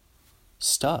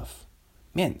stuff.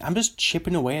 Man, I'm just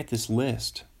chipping away at this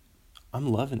list.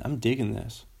 I'm digging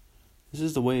this. This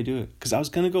is the way to do it. Because I was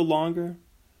going to go longer,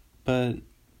 but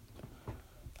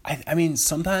I mean,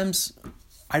 sometimes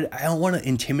I don't want to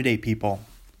intimidate people.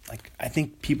 Like, I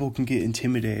think people can get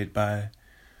intimidated by,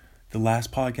 the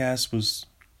last podcast was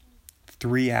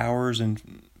 3 hours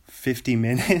and 50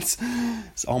 minutes.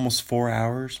 It's almost 4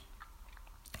 hours.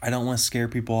 I don't want to scare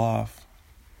people off.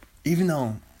 Even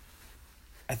though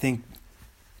I think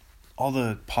all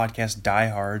the podcast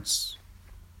diehards,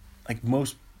 like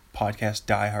most podcast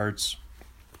diehards,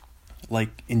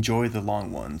 like enjoy the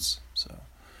long ones. So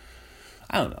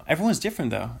I don't know. Everyone's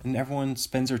different though, and everyone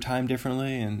spends their time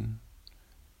differently. And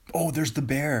there's the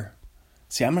bear.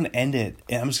 See, I'm gonna end it,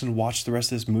 and I'm just gonna watch the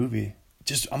rest of this movie.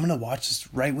 I'm gonna watch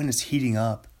this right when it's heating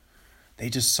up. They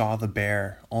just saw the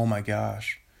bear. Oh my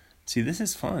gosh. See, this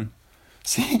is fun.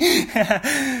 See,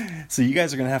 so you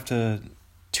guys are gonna have to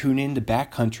tune in to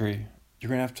Backcountry. You're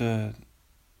gonna have to.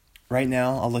 Right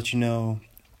now, I'll let you know.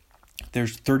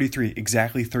 There's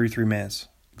exactly 33 minutes,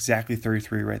 exactly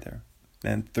 33 right there.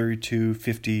 Then 32,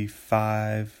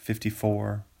 55,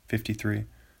 54, 53.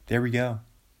 There we go.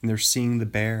 And they're seeing the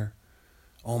bear.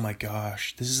 Oh my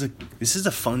gosh, this is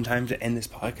a fun time to end this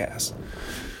podcast.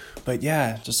 But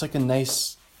yeah, just like a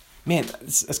nice. Man,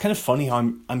 it's kind of funny how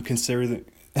I'm considering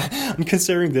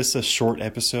this a short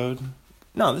episode.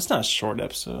 No, this is not a short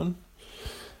episode.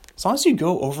 As long as you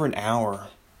go over an hour,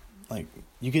 like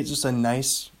you get just a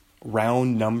nice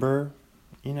round number,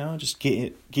 just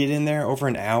get in there over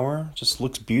an hour. Just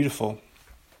looks beautiful.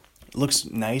 It looks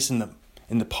nice in the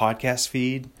podcast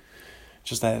feed.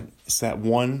 Just it's that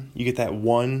one, you get that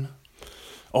one.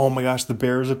 Oh my gosh, the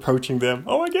bear is approaching them.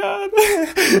 Oh my God.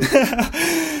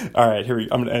 All right, here we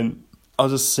go. I'm going to end. I'll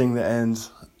just sing the end.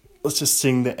 Let's just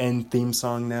sing the end theme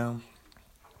song now.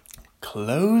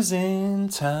 Closing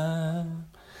time.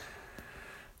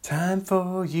 Time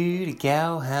for you to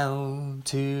go home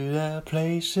to the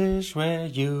places where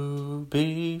you'll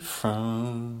be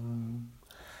from.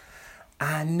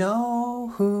 I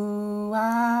know who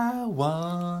I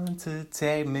want to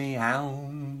take me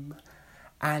home.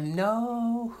 I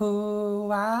know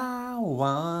who I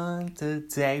want to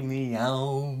take me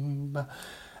home.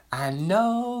 I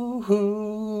know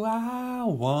who I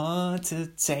want to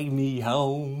take me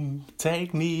home.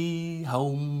 Take me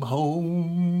home,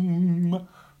 home,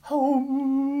 home.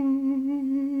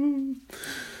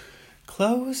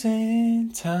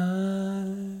 Closing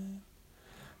time.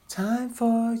 Time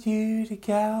for you to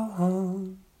go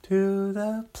home to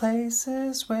the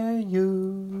places where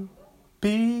you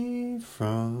be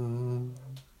from.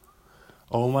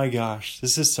 Oh my gosh,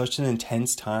 this is such an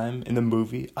intense time in the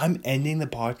movie. I'm ending the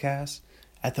podcast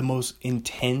at the most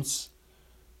intense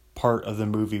part of the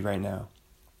movie right now.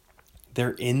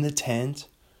 They're in the tent.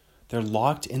 They're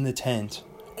locked in the tent.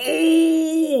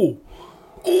 Oh!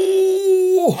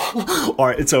 Oh! All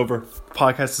right, it's over.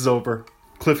 Podcast is over.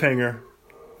 Cliffhanger.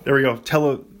 There we go.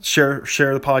 Share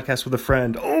the podcast with a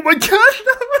friend. Oh my gosh!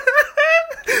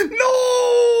 No!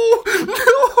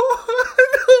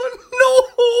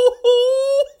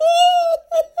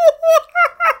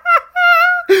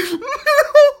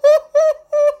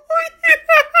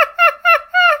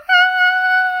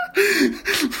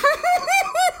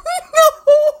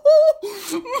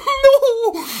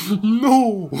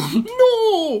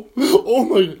 No! Oh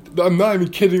my, I'm not even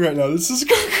kidding right now. This is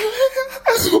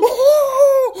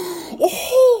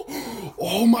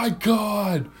oh my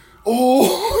God. Oh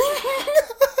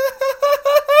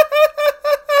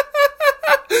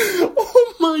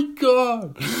my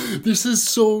God. This is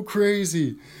so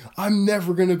crazy. I'm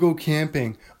never going to go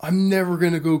camping. Oh no, I'm never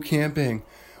going to go camping.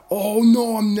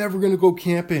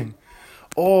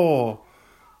 Oh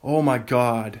my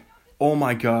God.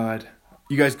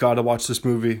 You guys got to watch this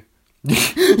movie.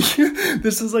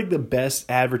 This is like the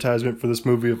best advertisement for this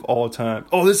movie of all time.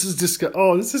 This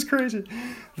is crazy.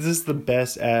 This is the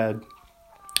best ad.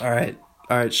 All right.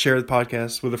 Share the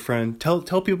podcast with a friend. Tell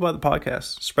people about the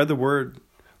podcast. Spread the word.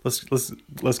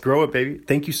 Let's grow it, baby.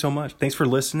 Thank you so much. Thanks for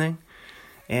listening.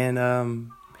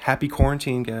 And happy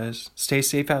quarantine, guys. Stay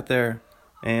safe out there.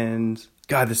 And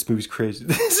God, this movie's crazy.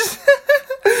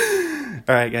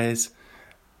 All right, guys.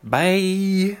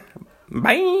 Bye.